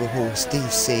Flavour Horse,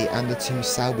 DC and the 2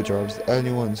 Sauber drivers, the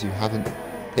only ones who haven't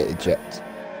pitted yet.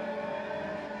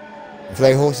 The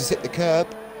Flavour Horse has hit the curb.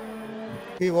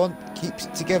 Go on, keeps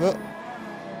it together.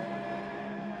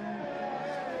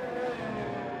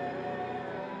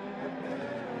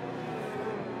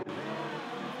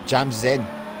 Jams in.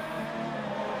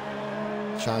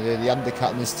 Trying to do the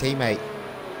undercut on his teammate.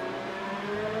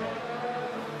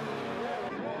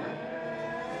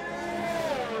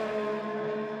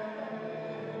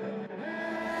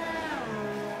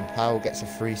 And Powell gets a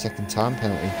 3-second time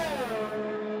penalty.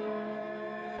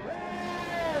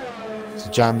 So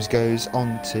Jams goes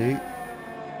on to...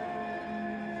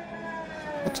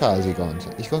 What tyre has he gone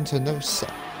to? He's gone to another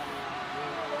set.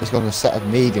 He's gone a set of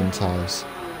medium tyres.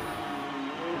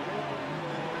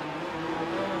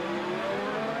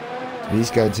 He's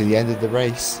going to the end of the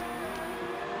race.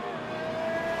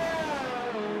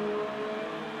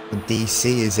 And DC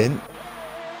is in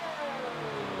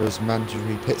for his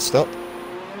mandatory pit stop.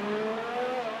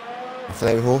 The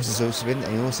Flavour Horse is also in,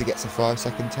 and he also gets a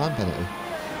 5-second time penalty.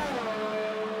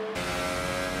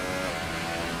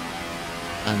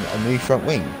 And a new front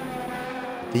wing.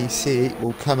 DC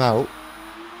will come out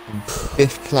in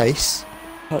 5th place.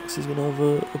 Pax is going to have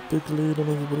a big lead on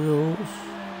everybody else.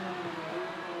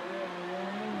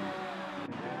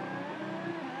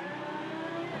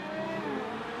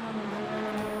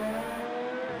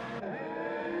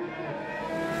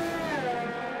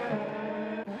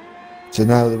 So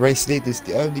now the race leader is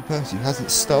the only person who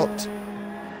hasn't stopped.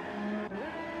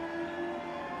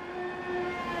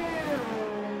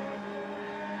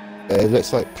 It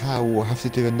looks like Powell will have to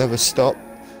do another stop,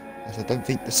 as I don't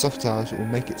think the soft tyres will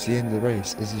make it to the end of the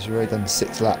race, as he's already done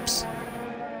 6 laps.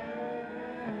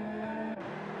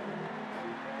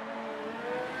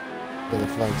 The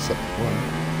flag set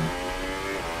 1.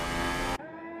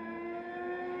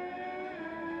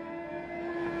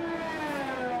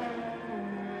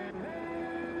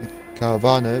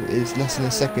 Caravano is less than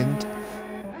a second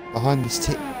behind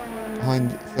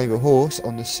behind Flavour Horse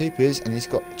on the supers, and he's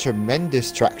got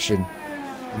tremendous traction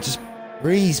and just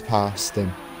breeze past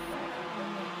them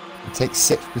and takes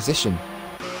 6th position.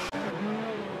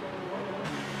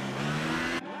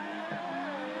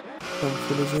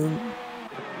 Fuller's in.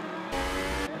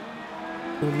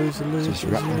 Gonna lose the lead. Just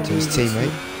wrapped into his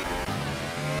teammate.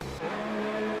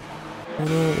 Oh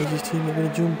no, is his teammate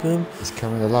gonna jump him? He's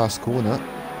coming the last corner.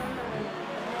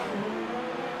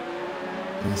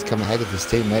 And he's come ahead of his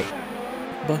teammate.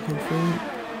 Back in front.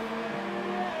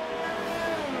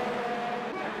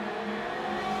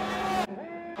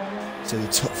 So the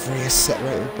top three are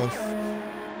separated by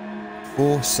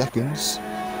 4 seconds.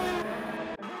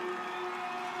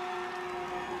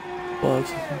 5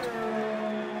 seconds.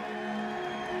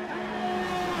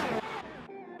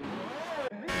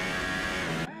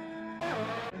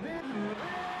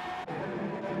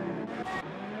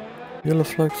 Yellow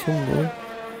flag somewhere.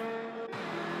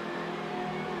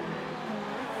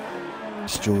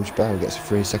 George Barrow gets a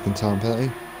 3-second time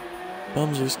penalty.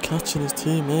 Bamsey's catching his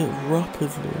teammate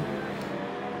rapidly.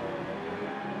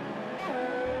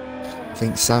 I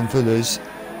think Sam Fuller's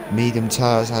medium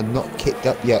tyres had not kicked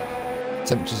up yet.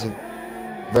 Temperatures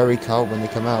are very cold when they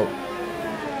come out.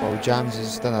 While Jams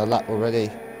has done a lap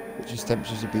already, which his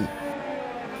temperatures would be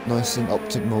nice and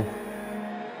optimal.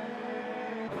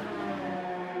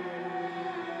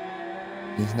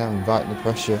 He's now inviting the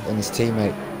pressure on his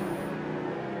teammate.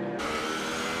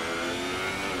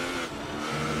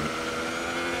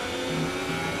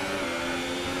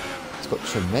 He's got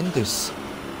tremendous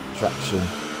traction.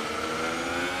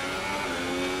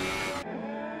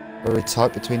 Very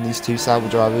tight between these two Sauber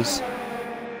drivers.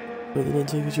 But they don't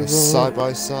take each They're other side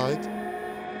by side.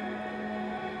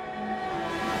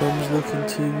 Bam's looking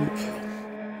to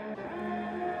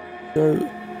go.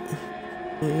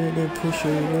 Yeah, no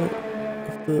pressure, you know,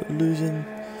 after losing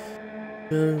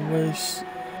their race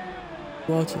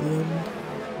right at the end.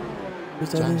 Is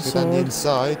that Jams down the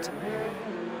inside.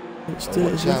 It's still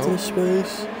Watch out. the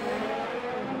space.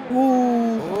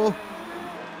 Ooh! Oh!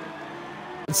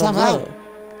 And Sam out!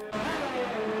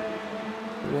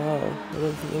 Wow, I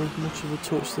don't think there was much of a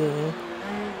touch there.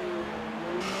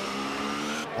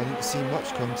 I didn't see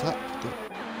much contact.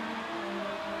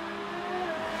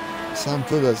 Sam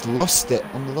Fuller's lost it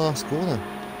on the last corner.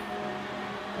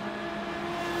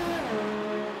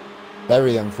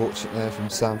 Very unfortunate there from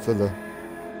Sam Fuller.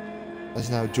 As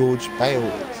now George Bale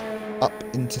is up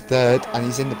into third and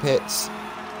he's in the pits.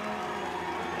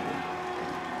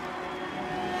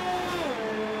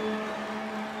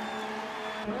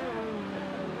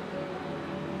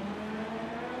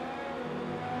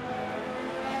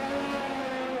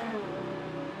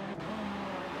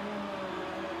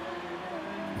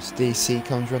 As DC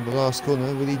comes around the last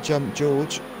corner, will he jump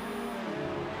George?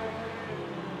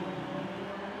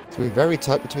 It's going to be very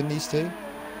tight between these two.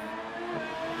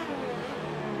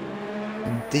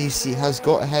 And DC has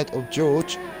got ahead of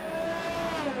George.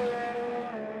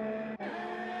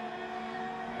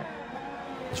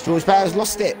 George Barrow's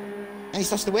lost it. And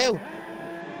he's lost the wheel.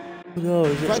 No,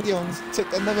 is it? Radion's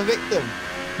took another victim.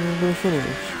 I'm going to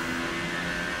finish.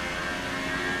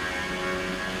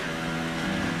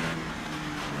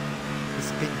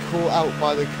 He's been caught out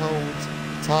by the cold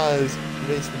tyres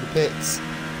released from the pits.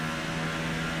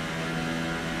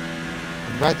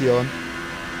 And Radion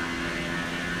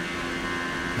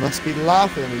must be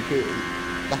laughing when he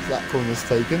that corner's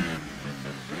taken.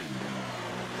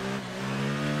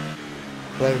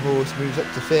 Black Horse moves up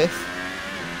to 5th.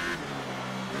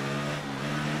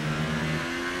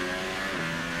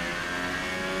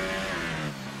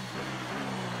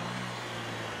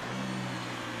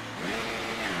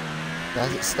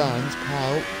 As it stands,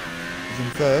 Powell is in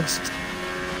 1st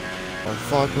by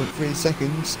 5.3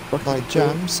 seconds by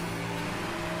Jams.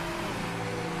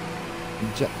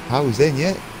 Powell's in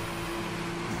yet.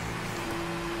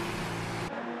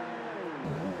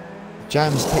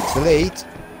 Jams takes the lead.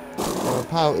 While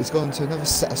Powell has gone to another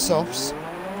set of softs.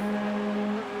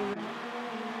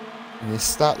 And they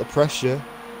start the pressure.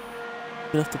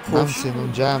 You have to push. Mounting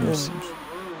on Jams.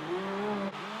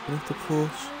 You have to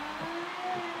push.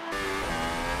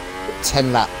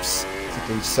 10 laps to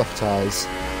do soft tyres.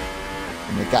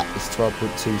 And the gap is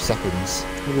 12.2 seconds.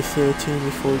 Maybe 13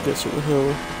 before he gets up the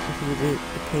hill. Because of the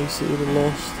pace that he would have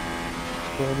lost.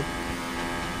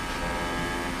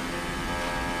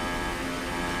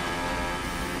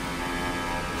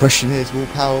 Question is, will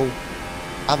Powell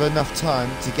have enough time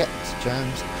to get to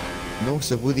Jams? And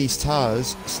also, will these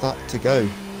tyres start to go?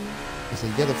 There's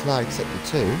a yellow flag set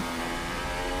for 2.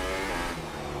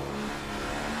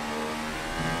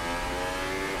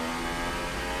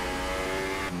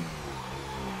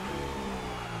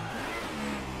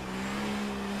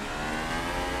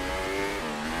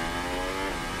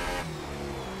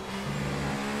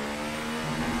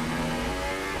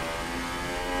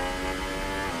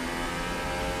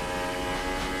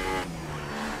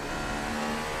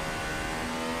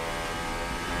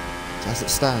 As it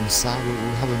stands, Sauber will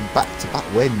have having back-to-back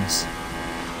wins.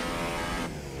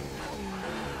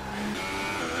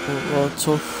 Oh,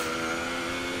 tough.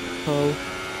 Oh,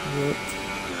 yep.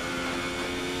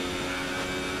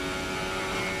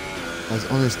 As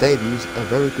on his debut, a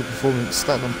very good performance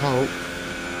starting on pole.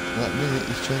 At that minute,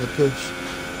 he's trying to push,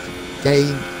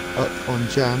 gain up on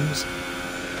Jams.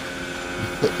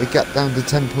 He's put the gap down to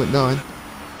 10.9.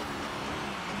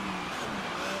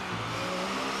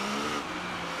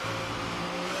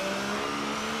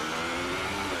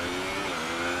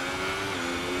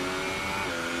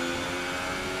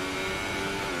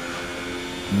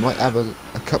 Might have a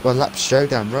couple of laps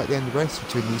showdown right at the end of the race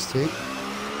between these two.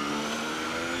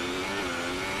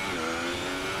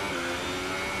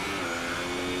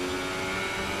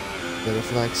 Yellow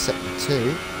flag set for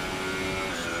 2.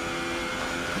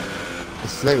 The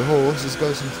slow horse just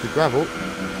goes into the gravel.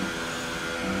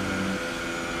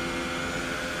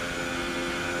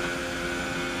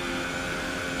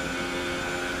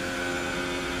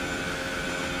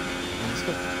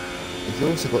 He's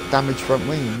also got damaged front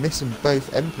wing, missing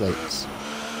both end plates.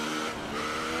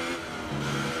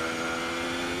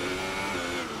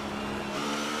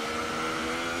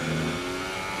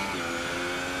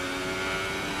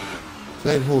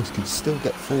 Flame Horse can still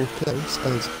get 4th place,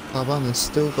 as Carvana's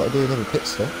still got to do another pit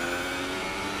stop.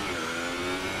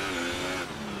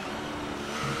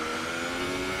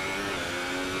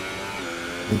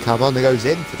 And Carvana goes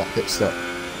in for that pit stop.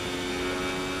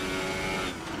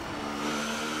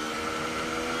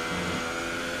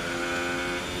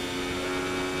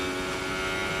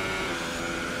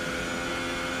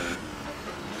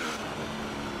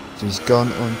 So he's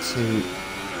gone on to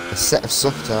a set of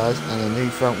soft tyres and a new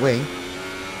front wing.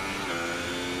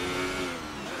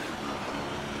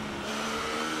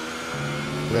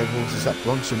 Red Horse is up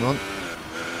Blanchimont.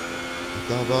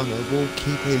 Galvano will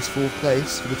keep his 4th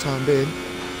place for the time being.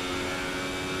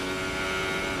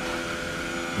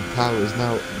 And Power is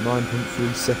now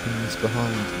 9.3 seconds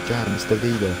behind Jams, the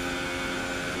leader.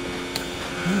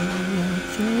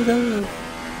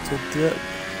 So yeah,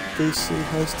 DC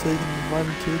has taken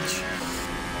advantage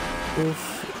of...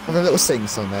 Have a little sing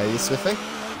song there, you Smithy?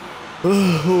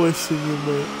 Always singing,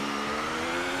 mate.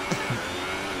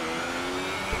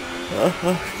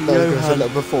 That was a little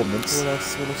performance. When I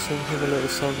sung him a little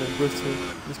song in Britain,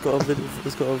 he's got a video,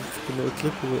 he's got a fucking little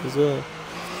clip of it as well.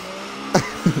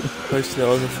 Posting it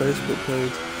on the Facebook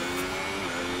page.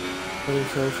 Got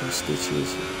himself in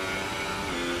stitches.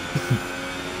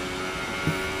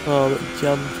 Oh, that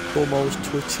Jam's bum, I was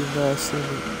twitching there,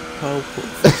 seeing Powell put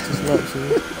fastest laps in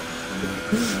it.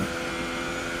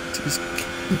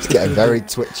 He's getting very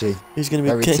twitchy. He's going to be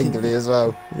very tingly as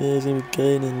well. Yeah, he's going to be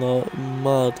gaining like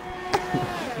mad.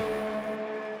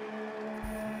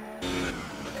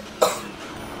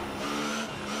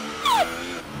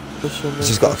 He's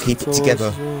just got to keep it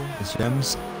together, his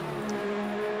Gems.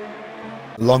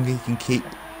 The longer he can keep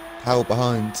Powell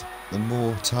behind, the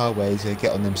more tyre ways he'll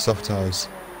get on them soft tyres.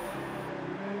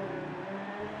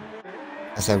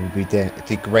 As they will be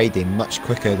degrading much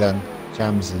quicker than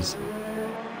Jams's.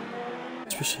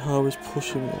 Especially how he's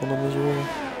pushing on them as well.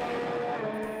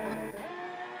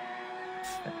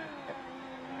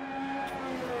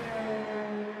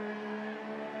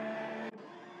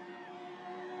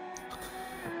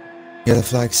 Yellow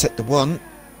flag set to 1.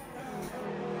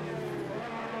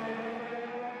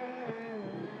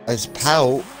 As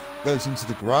Powell goes into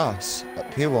the grass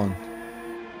at P1.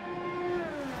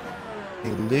 He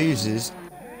loses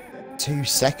 2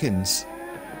 seconds.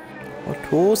 Or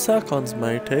 2 seconds,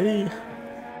 matey.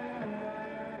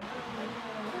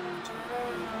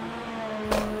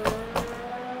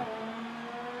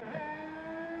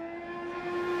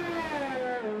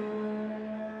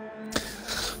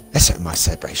 Let's have my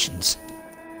celebrations.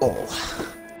 Oh,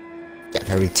 get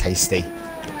very tasty.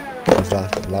 Those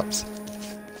last couple laps.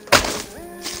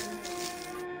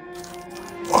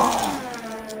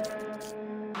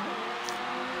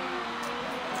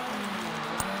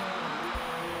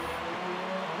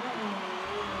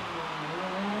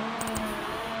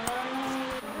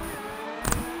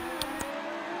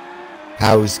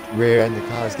 How's rear end of the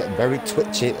car is getting very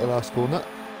twitchy at the last corner.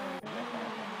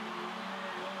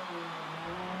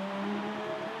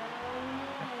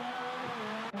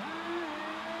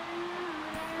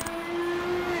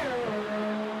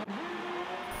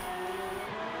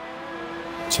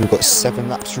 So we've got 7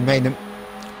 laps remaining.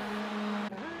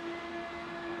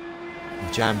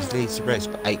 Jams leads the race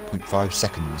by 8.5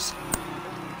 seconds.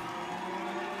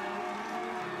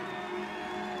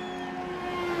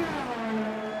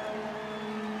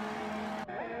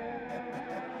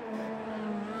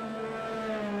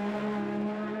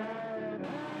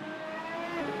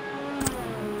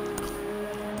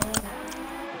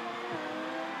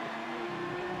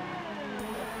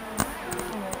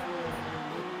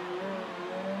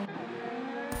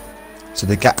 So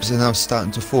the gaps are now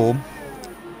starting to form.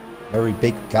 Very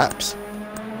big gaps.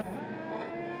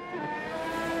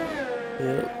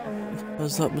 Yeah.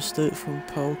 Has that mistake from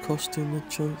Powell costing the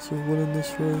chance of winning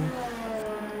this race?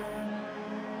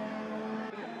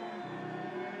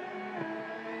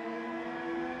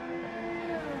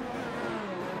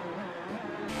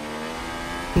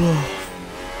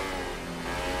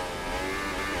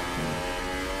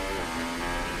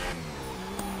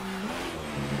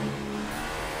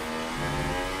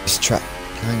 This track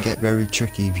can get very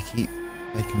tricky if you keep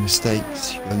making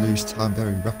mistakes. You'll lose time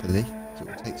very rapidly. So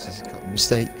it takes us a couple of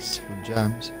mistakes from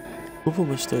jams. Couple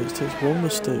mistakes takes one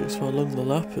mistake, so how long the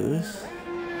lap is.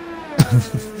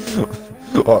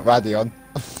 What, Radion?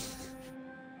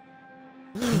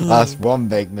 That's one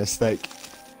big mistake.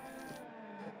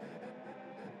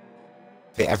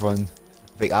 I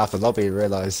think half the lobby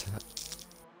realise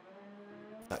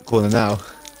that corner now.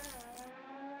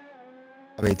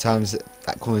 How many times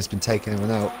that corner's been taking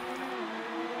everyone out.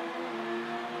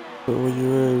 But what you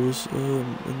hear is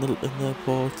in their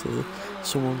party,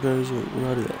 someone goes up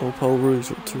radio, or Paul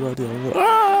Rouge up to radio and go,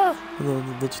 ah! And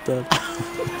then they're just dead.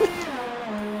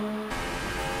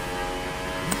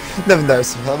 Never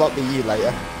knows, that might be you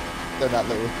later. Doing that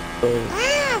little...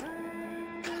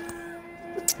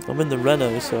 I'm in the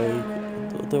Renault, so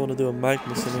I don't want to do a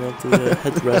Magnus and have the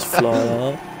headrest fly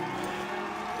out.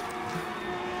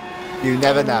 You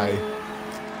never know.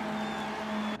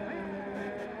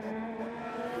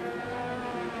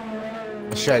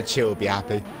 I'm sure Chill will be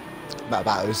happy about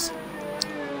us.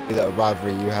 The little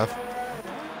rivalry you have.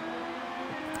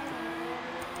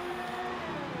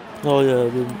 Oh yeah,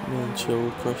 me and Chill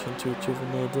will crash into each other,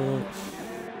 no doubt.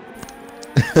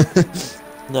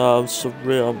 No, I'm so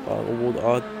real.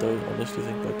 I don't honestly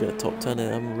think I'll get top 10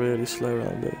 here. I'm really slow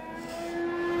around it.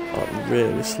 I'm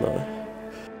really slow.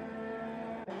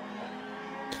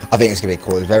 I think it's going to be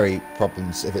cool. There's very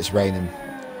problems if it's raining.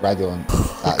 Radion.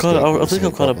 I think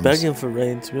I'm kind of begging for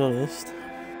rain, to be honest.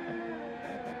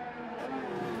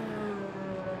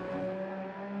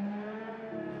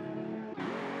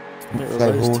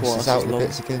 Flow Horse is out of the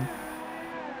bits again.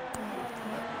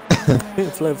 I think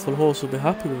Flavorful Horse will be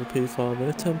happy with a P5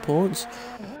 here. 10 points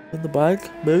in the bag.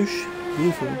 Moosh.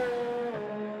 Beautiful.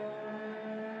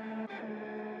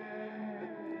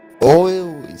 Oh,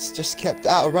 he's just kept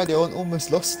out of radio and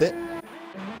almost lost it.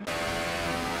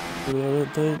 Yeah,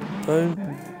 don't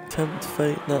tempt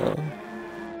fate now.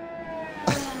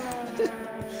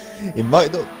 He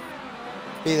might not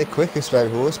be the quickest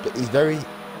Flavor Horse, but he's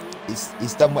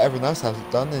done what everyone else hasn't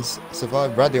done, is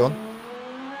survived Radion.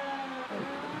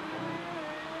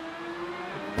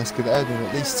 That's going to earn him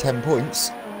at least 10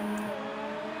 points.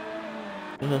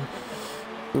 Yeah.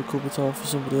 It could be time for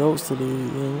somebody else to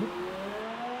lead, yeah.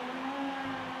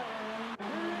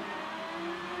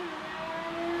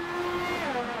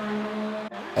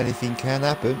 Anything can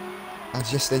happen.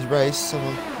 As yesterday's race,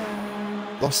 someone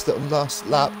lost it on the last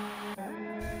lap.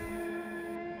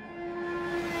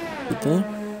 Did they?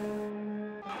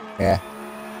 Yeah.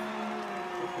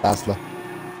 Dazzler.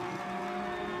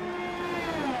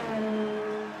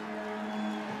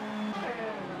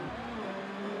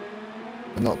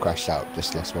 Not crashed out,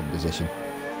 just lost one position.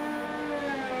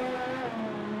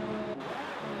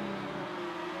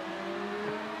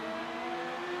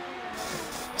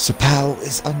 So Powell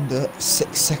is under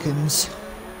 6 seconds.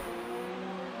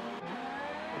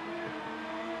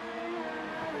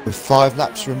 With 5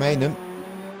 laps remaining.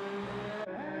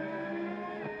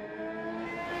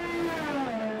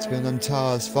 It's going on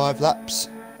tyres 5 laps.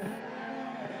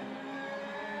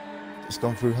 It's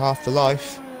gone through half the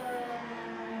life.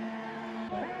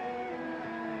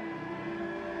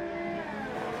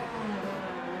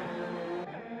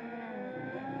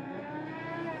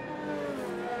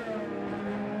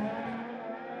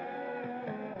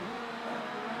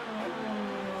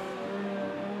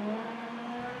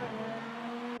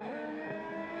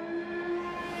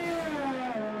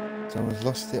 Someone's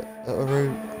lost it at a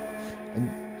route,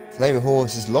 and Flavor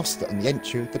Horse has lost it on the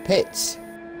entry of the pits.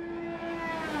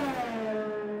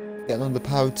 Getting on the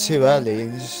power too early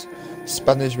and just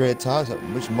spun his rear tyres up,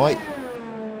 which might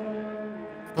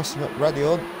cost him at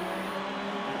Radion.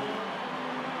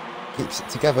 Keeps it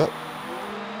together.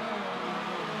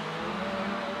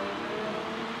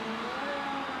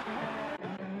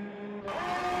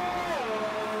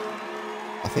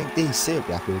 I think DC will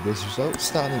be happy with this result,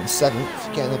 starting in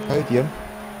 7th, getting a podium.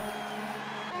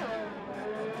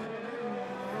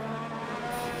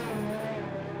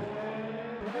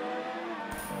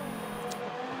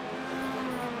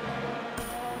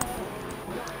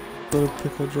 Gotta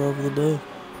pick our driver of the day.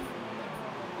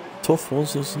 Tough one,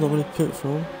 since there's not many to pick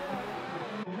from.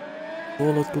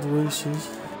 All had good races.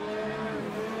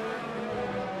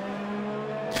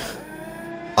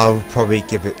 I'll probably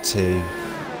give it to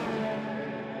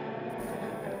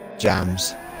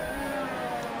Jams.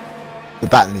 The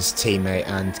battling his teammate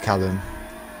and Callum.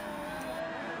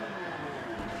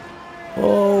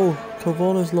 Oh,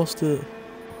 Cavana's lost it.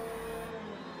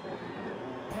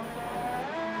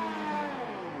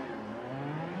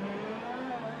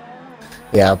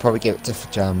 Yeah, I'll probably give it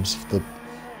to Jams.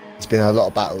 It's been a lot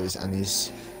of battles and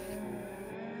he's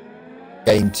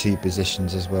gained 2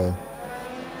 positions as well.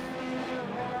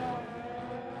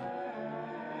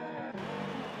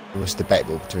 It was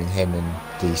debatable between him and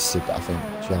DC, but I think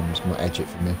Jams might edge it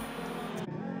for me.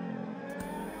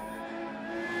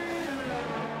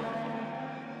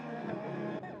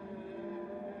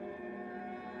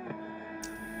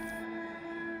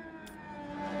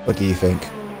 What do you think?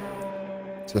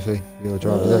 Sophie, your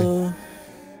driver there?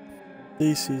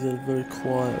 DC's had a very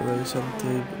quiet race, hasn't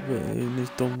he? But he's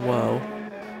done well.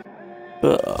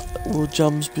 But will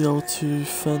Jams be able to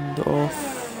fend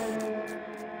off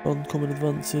oncoming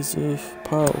advances of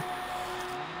Powell?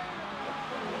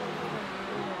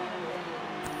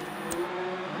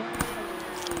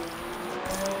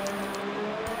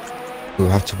 We'll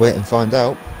have to wait and find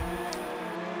out.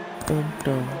 Dun,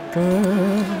 dun,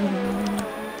 dun.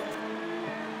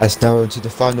 As now into the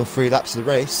final 3 laps of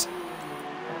the race.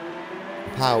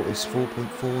 Powell is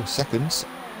 4.4 seconds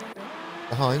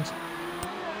behind.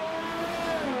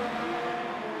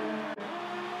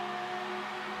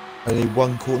 Only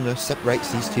 1 corner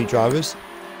separates these 2 drivers.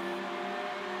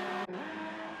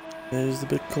 There's the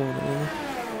big corner there.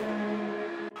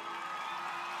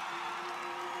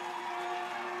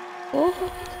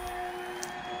 Oh.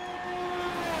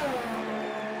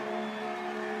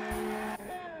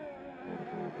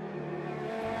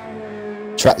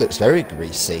 Track looks very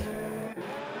greasy.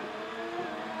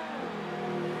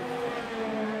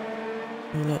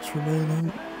 Laps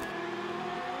remaining.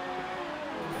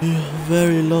 Yeah,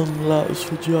 very long laps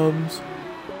for Jams.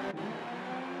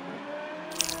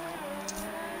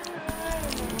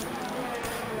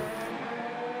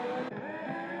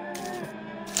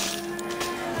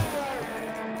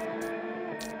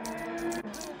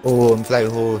 Oh, and Flow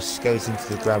Horse goes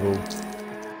into the gravel.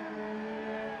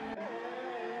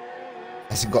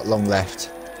 Hasn't got long left.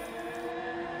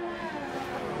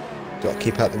 Got to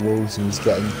keep out the walls and he's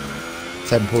getting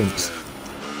 10 points.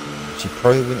 Which you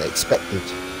probably wouldn't have expected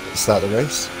at the start of the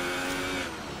race.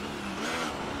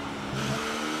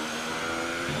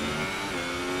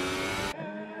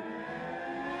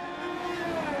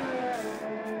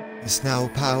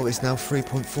 Powell is now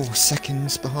 3.4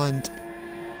 seconds behind.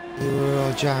 Here are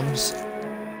our Jams.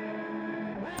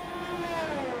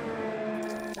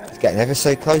 He's getting ever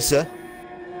so closer.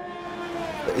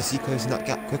 But is he closing that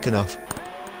gap quick enough?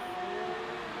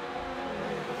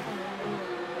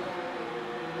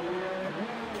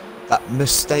 That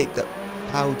mistake that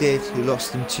Powell did, who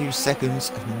lost him 2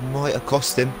 seconds, might have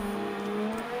cost him.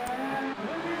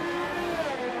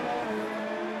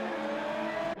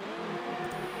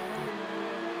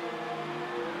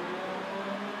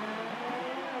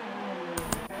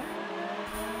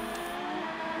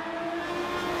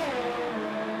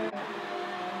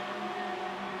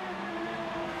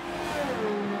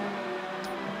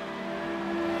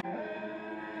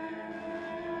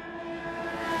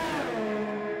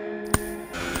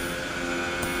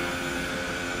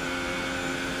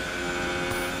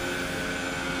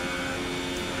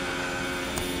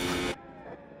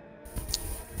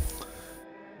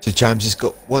 So James has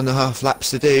got 1.5 laps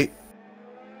to do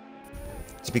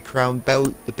to be crowned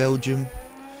the Belgium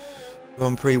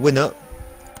Grand Prix winner.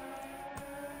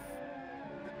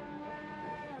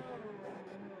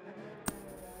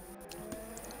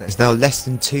 There's now less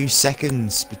than 2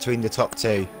 seconds between the top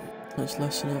 2. That's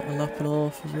less than a lap and a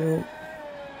half as well.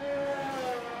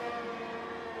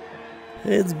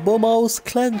 It's Bumhouse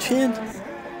clenching.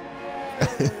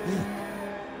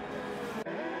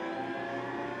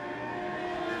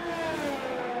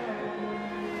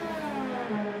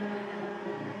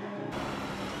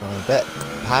 I bet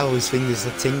Powell's fingers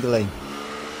are tingling.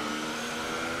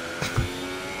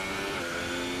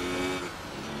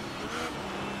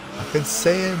 I can see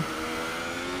him.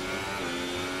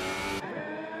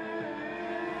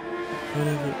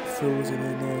 Whenever it fills in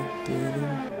there,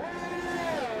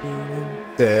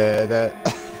 There.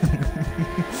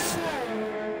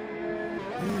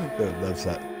 God loves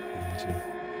that.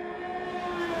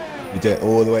 You do it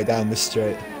all the way down the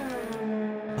straight.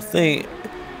 I think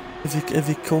if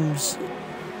he comes,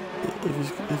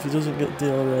 if he doesn't get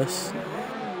DRS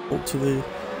up to the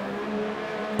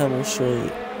Camel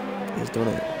Straight, he's done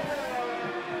it.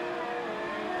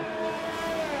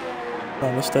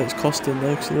 That mistake's cost him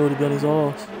though, because he'd already been on his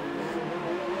arse.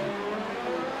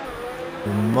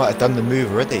 We might have done the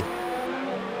move already.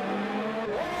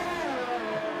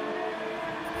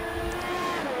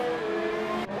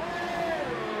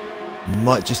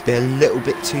 Might just be a little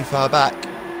bit too far back.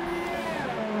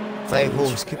 Flame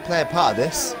Horse could play a part of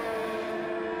this.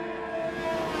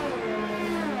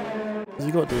 Has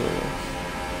he got to do it?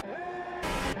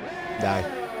 No.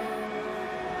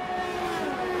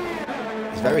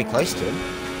 He's very close to him.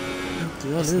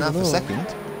 It's now for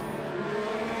second.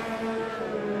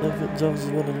 I think Jams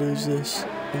is going to lose this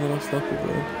in the last lap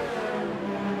again.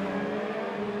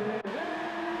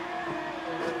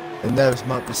 The nerves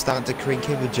might be starting to creak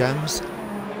in with Jams,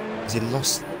 as he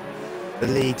lost the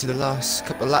lead to the last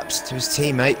couple of laps to his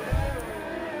teammate.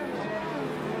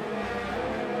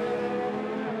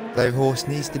 Flame Horse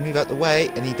needs to move out the way,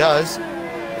 and he does.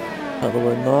 Out the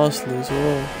way nicely as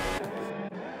well.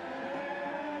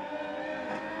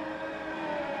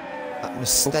 That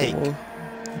mistake on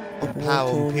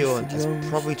Powell and Pure has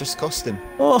probably just cost him.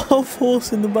 Oh,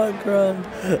 Force in the background.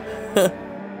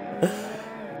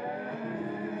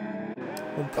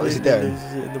 What is he doing?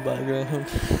 Loses it in the background.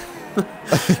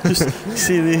 Just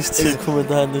see these two coming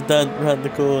down round the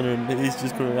corner, and he's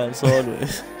just coming around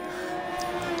sideways.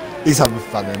 He's having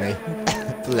fun, isn't he?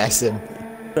 Bless him.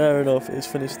 Fair enough, he's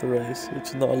finished the race, which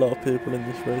is not a lot of people in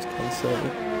this race can say.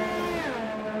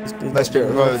 Most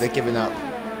people are they're giving up.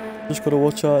 Just got to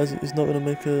watch out, he's not going to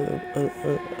make a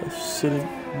silly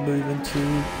move into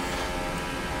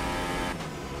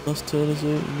last turn, is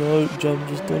he? No, Jam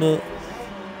just done it.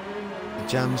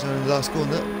 Jams on the last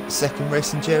corner, second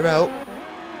race in GRL.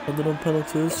 And then on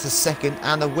penalties. It's a second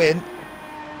and a win.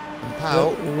 And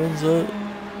Powell he wins it.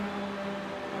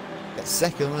 gets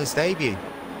second on his debut.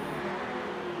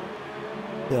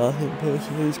 Yeah, I think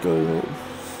personally he's going up.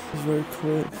 He's very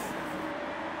quick.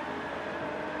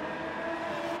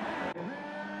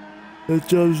 And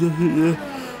Jams, I think,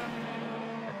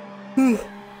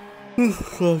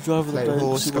 driver Flame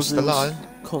Horse across the line.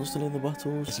 Constantly in the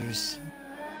battles. He was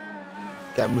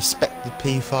getting respected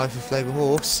P5 for Flame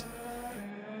Horse.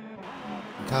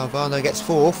 Calvano gets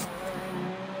fourth.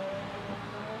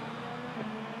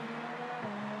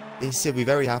 He'll still be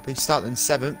very happy, starting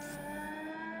seventh.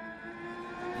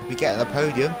 He'll be getting a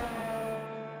podium.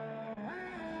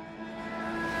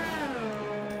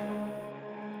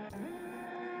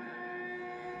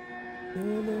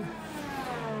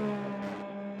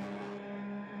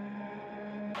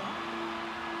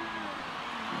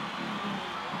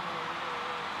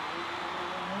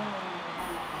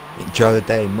 Driver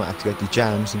Day might have to go to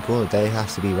Jams, and corner day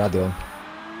has to be Radion.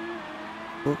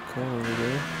 What car over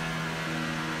there?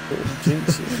 Little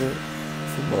jinx it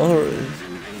for Mario.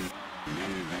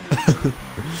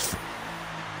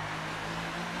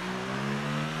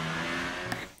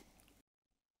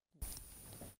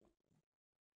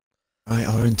 Right,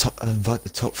 I'll invite the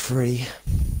top three.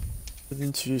 With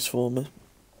interviews for me.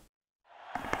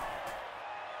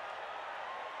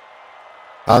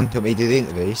 Do you want me to do the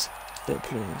interviews? Yeah,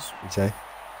 please. You say?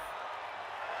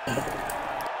 That's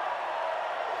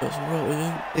alright with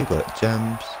you. You've got it.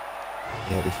 Jams.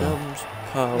 Yeah, it'll be fine. Jams,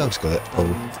 Powell. Doug's got it. Paul.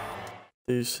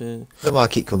 DC. I don't know why I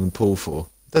keep calling him Paul for.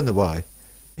 Don't know why. I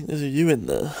think there's a U in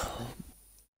there.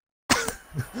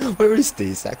 Where is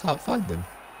DC? I can't find him.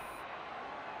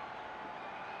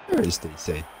 Where is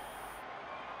DC?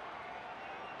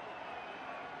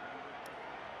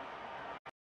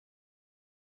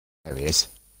 There he is.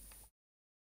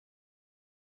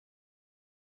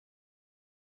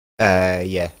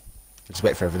 Yeah. Just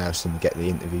wait for everyone else and get the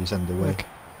interviews underway. Okay.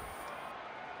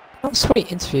 Oh,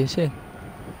 sweet interviews, yeah.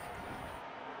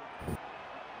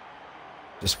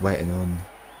 Just waiting on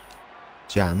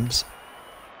Jams.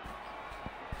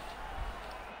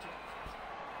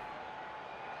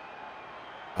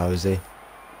 Oh, is he?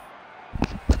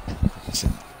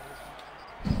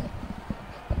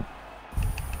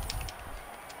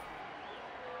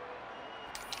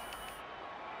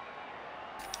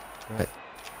 Right.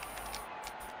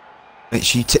 Make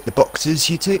sure you tick the boxes,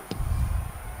 you two.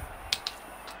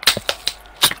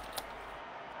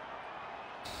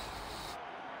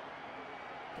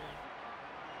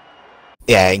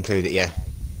 Yeah, include it, yeah.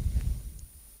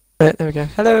 Right, there we go.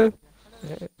 Hello.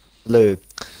 Hello.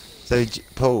 So,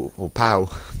 Paul, or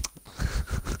Powell,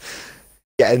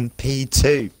 getting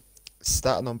P2,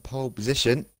 starting on pole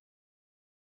position.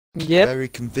 Yep. Very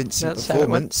convincing That's how it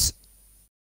went. performance.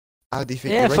 How do you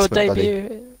think Yeah, the for race a went, buddy?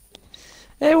 debut,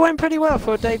 it went pretty well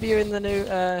for a debut in the new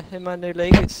in my new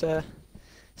league. It's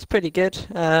pretty good.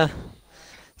 To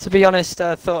be honest,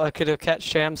 I thought I could have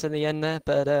catch Jams in the end there,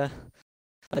 but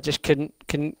I just couldn't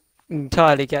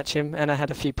entirely catch him, and I had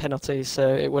a few penalties,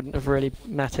 so it wouldn't have really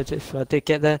mattered if I did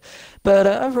get there. But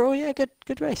overall, yeah,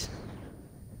 good race.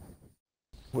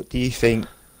 What do you think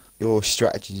your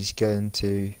strategy is going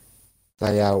to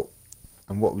play out,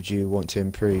 and what would you want to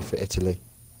improve for Italy?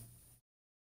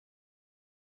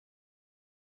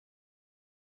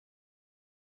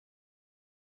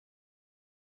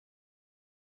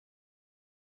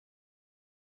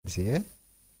 Is he here?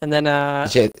 And then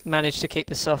Yeah. managed to keep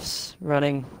the softs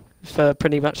running for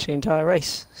pretty much the entire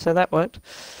race, so that worked.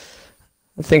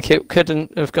 I think it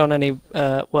couldn't have gone any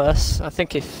worse. I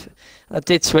think if I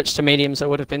did switch to mediums, I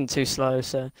would have been too slow.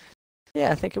 So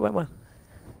yeah, I think it went well.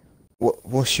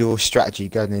 What's your strategy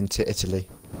going into Italy?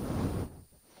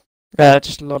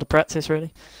 Just a lot of practice,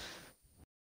 really.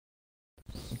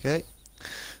 Okay.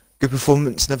 Good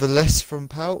performance, nevertheless, from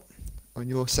Pau on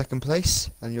your second place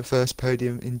and your first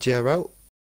podium in GRL.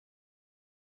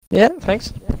 Yeah,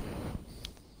 thanks.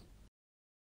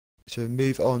 So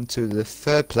move on to the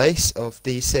third place of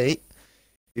DC,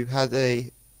 who had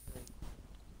a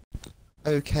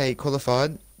okay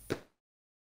qualifying.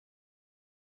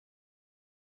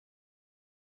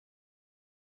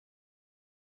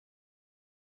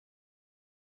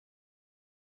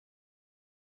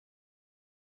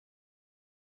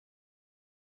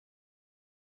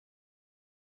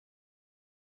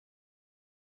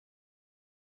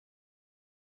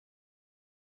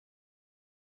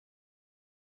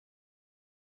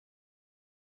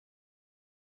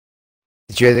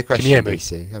 Did you hear the question? Can you hear me?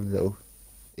 DC? Have a little.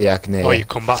 Yeah, I can hear Oh, you. you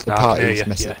come back The now. I can party hear was you.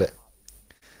 messing Yeah. a bit.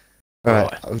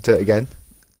 Alright, I'll do it again.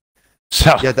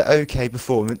 So You had the okay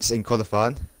performance in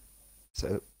qualifying.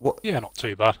 So yeah, not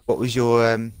too bad. what was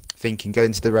your thinking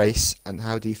going to the race, and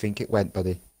how do you think it went,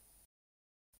 buddy?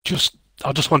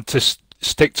 I just want to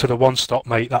stick to the one stop,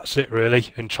 mate. That's it,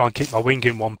 really, and try and keep my wing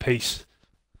in one piece.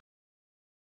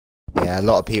 Yeah, a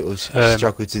lot of people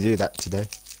struggled to do that today.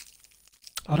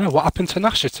 I don't know what happened to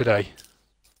Nasha today.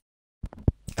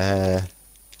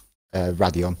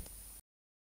 Radion.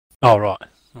 Oh right.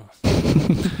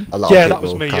 A lot Yeah, of that people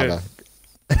was me, kinda...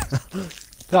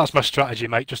 That's my strategy,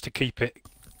 mate. Just to keep it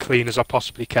clean as I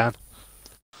possibly can,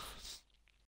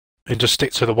 and just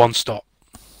stick to the one stop.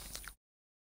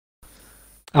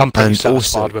 I'm pretty And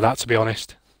satisfied also- with that, to be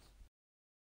honest.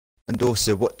 And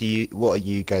also, what are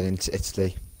you going into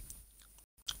Italy?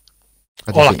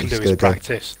 How do you All I think can it's do is gonna go?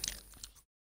 practice.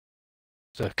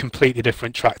 It's a completely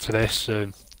different track to this.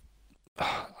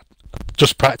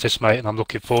 Just practice, mate, and I'm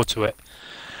looking forward to it.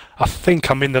 I think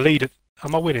I'm in the lead.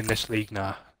 Am I winning this league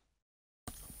now?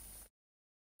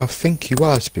 I think you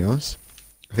are, to be honest.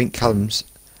 I think Callum's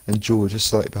and George are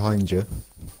slightly behind you.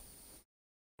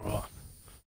 Right.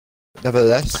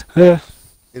 Nevertheless, Yeah.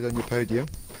 good on your podium.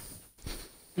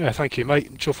 Yeah, thank you, mate.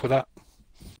 I'm chuffed with that.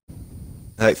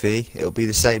 Hopefully, it'll be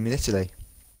the same in Italy.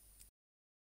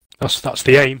 That's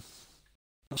the aim.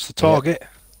 That's the target.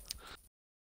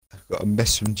 I've got a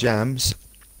mess from Jams.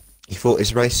 He thought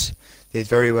his race did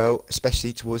very well,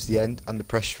 especially towards the end, under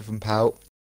pressure from Pau.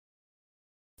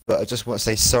 But I just want to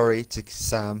say sorry to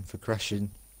Sam for crashing.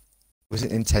 It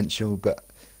wasn't intentional, but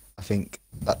I think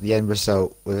that the end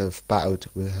result would have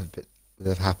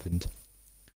happened.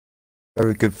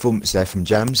 Very good performance there from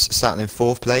Jams. Starting in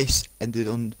 4th place, ended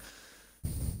on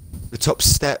the top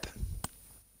step.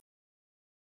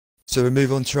 So we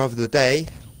move on to driver of the day,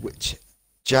 which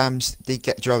Jams did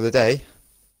get driver of the day,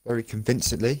 very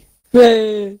convincingly.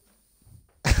 Yay!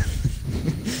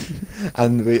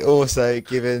 And we also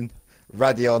given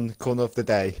Radion corner of the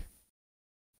day.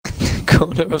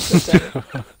 Corner of the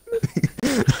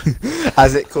day.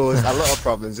 As it caused a lot of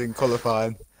problems in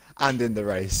qualifying and in the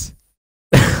race.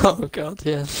 Oh god,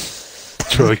 yeah.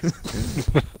 True.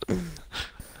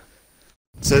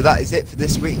 So that is it for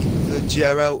this week for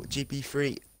GRL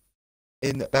GP3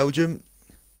 in Belgium.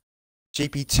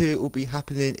 GP2 will be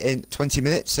happening in 20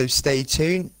 minutes, so stay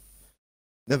tuned.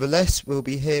 Nevertheless, we'll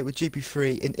be here with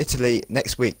GP3 in Italy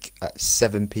next week at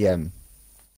 7 PM.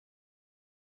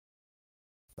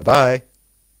 Bye-bye.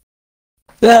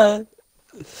 Yeah.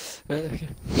 Okay.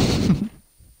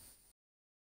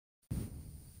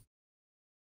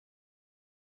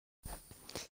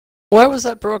 Where was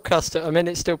that broadcaster? I mean,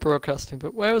 it's still broadcasting,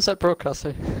 but where was that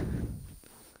broadcasting?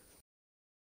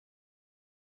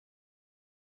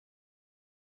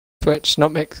 Twitch,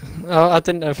 not Mix. Oh, I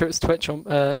didn't know if it was Twitch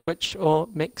or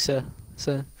Mixer.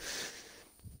 So,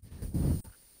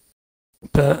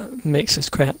 but Mixer's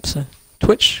crap. So,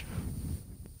 Twitch.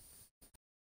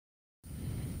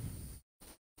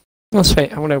 Oh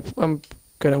sweet! I'm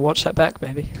gonna watch that back,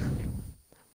 maybe.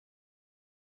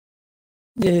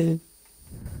 Yeah.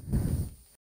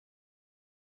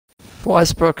 Why is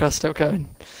the broadcast still going?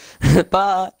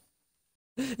 Bye.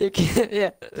 You can,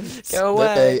 yeah. Go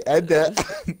away. Okay, end it.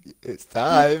 It's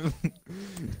time.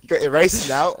 You got your race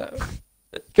now.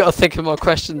 Gotta think of more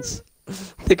questions.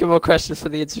 Think of more questions for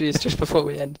the interviews just before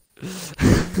we end.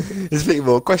 There's thinking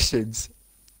more questions.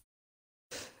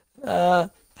 How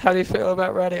do you feel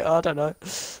about Reddit? I don't know.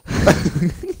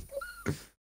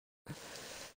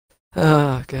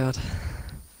 Oh god.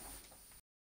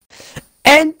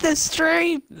 End the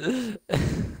stream!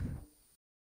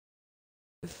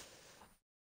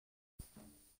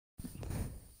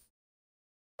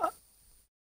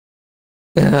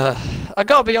 I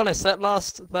gotta be honest, that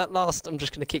last I'm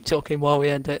just gonna keep talking while we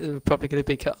end it, we're probably gonna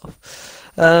be cut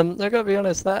off. I gotta be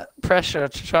honest, that pressure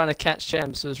to trying to catch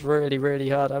gems was really, really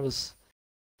hard. That was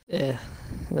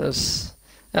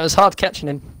hard catching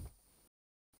him.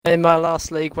 In my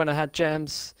last league when I had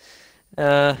gems,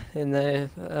 in the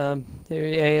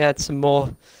he had some more,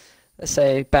 let's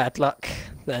say, bad luck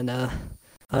than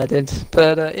I did.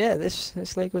 But yeah,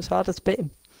 this league was harder to beat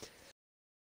him.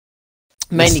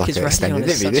 Mainly because extended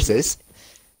interview. This is.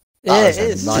 Yeah, it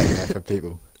is. A nightmare for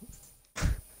people.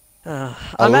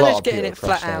 I managed getting it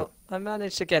flat out. I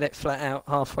managed to get it flat out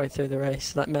halfway through the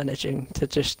race, like managing to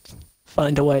just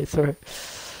find a way through.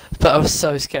 But I was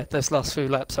so scared those last few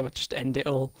laps I would just end it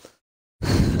all.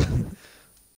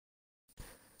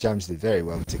 Jams did very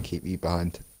well to keep you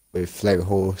behind with Flavour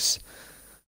Horse,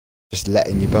 just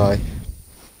letting you by.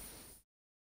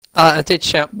 I did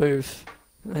shout move.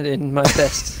 I did my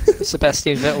best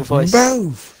Sebastian Vettel voice.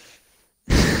 Move!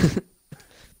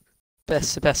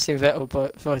 Best Sebastian Vettel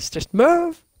voice. Just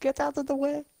move! Get out of the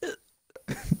way!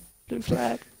 Blue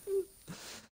flag.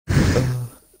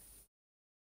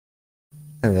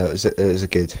 No, it was a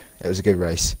good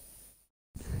race.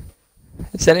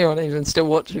 Is anyone even still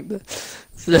watching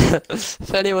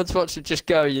if anyone's watching, just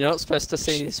go. You're not supposed to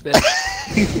see this bit.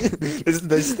 This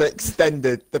is the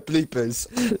extended, the bloopers.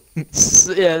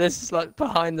 Yeah, this is like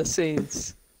behind the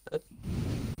scenes.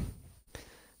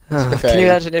 Can you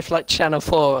imagine if like Channel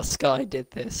 4 or Sky did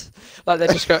this? Like they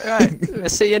just go, right, we'll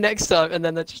see you next time, and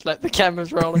then they're just like the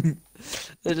camera's rolling.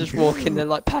 They're just walking, they're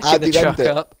like packing the truck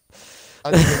up.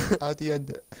 How do you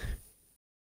end it?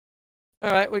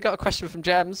 Alright, we got a question from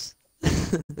Jams.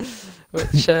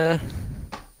 Which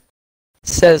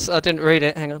says, I didn't read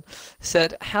it, hang on.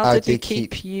 Said, how did he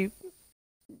keep you...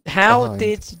 How behind?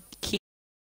 did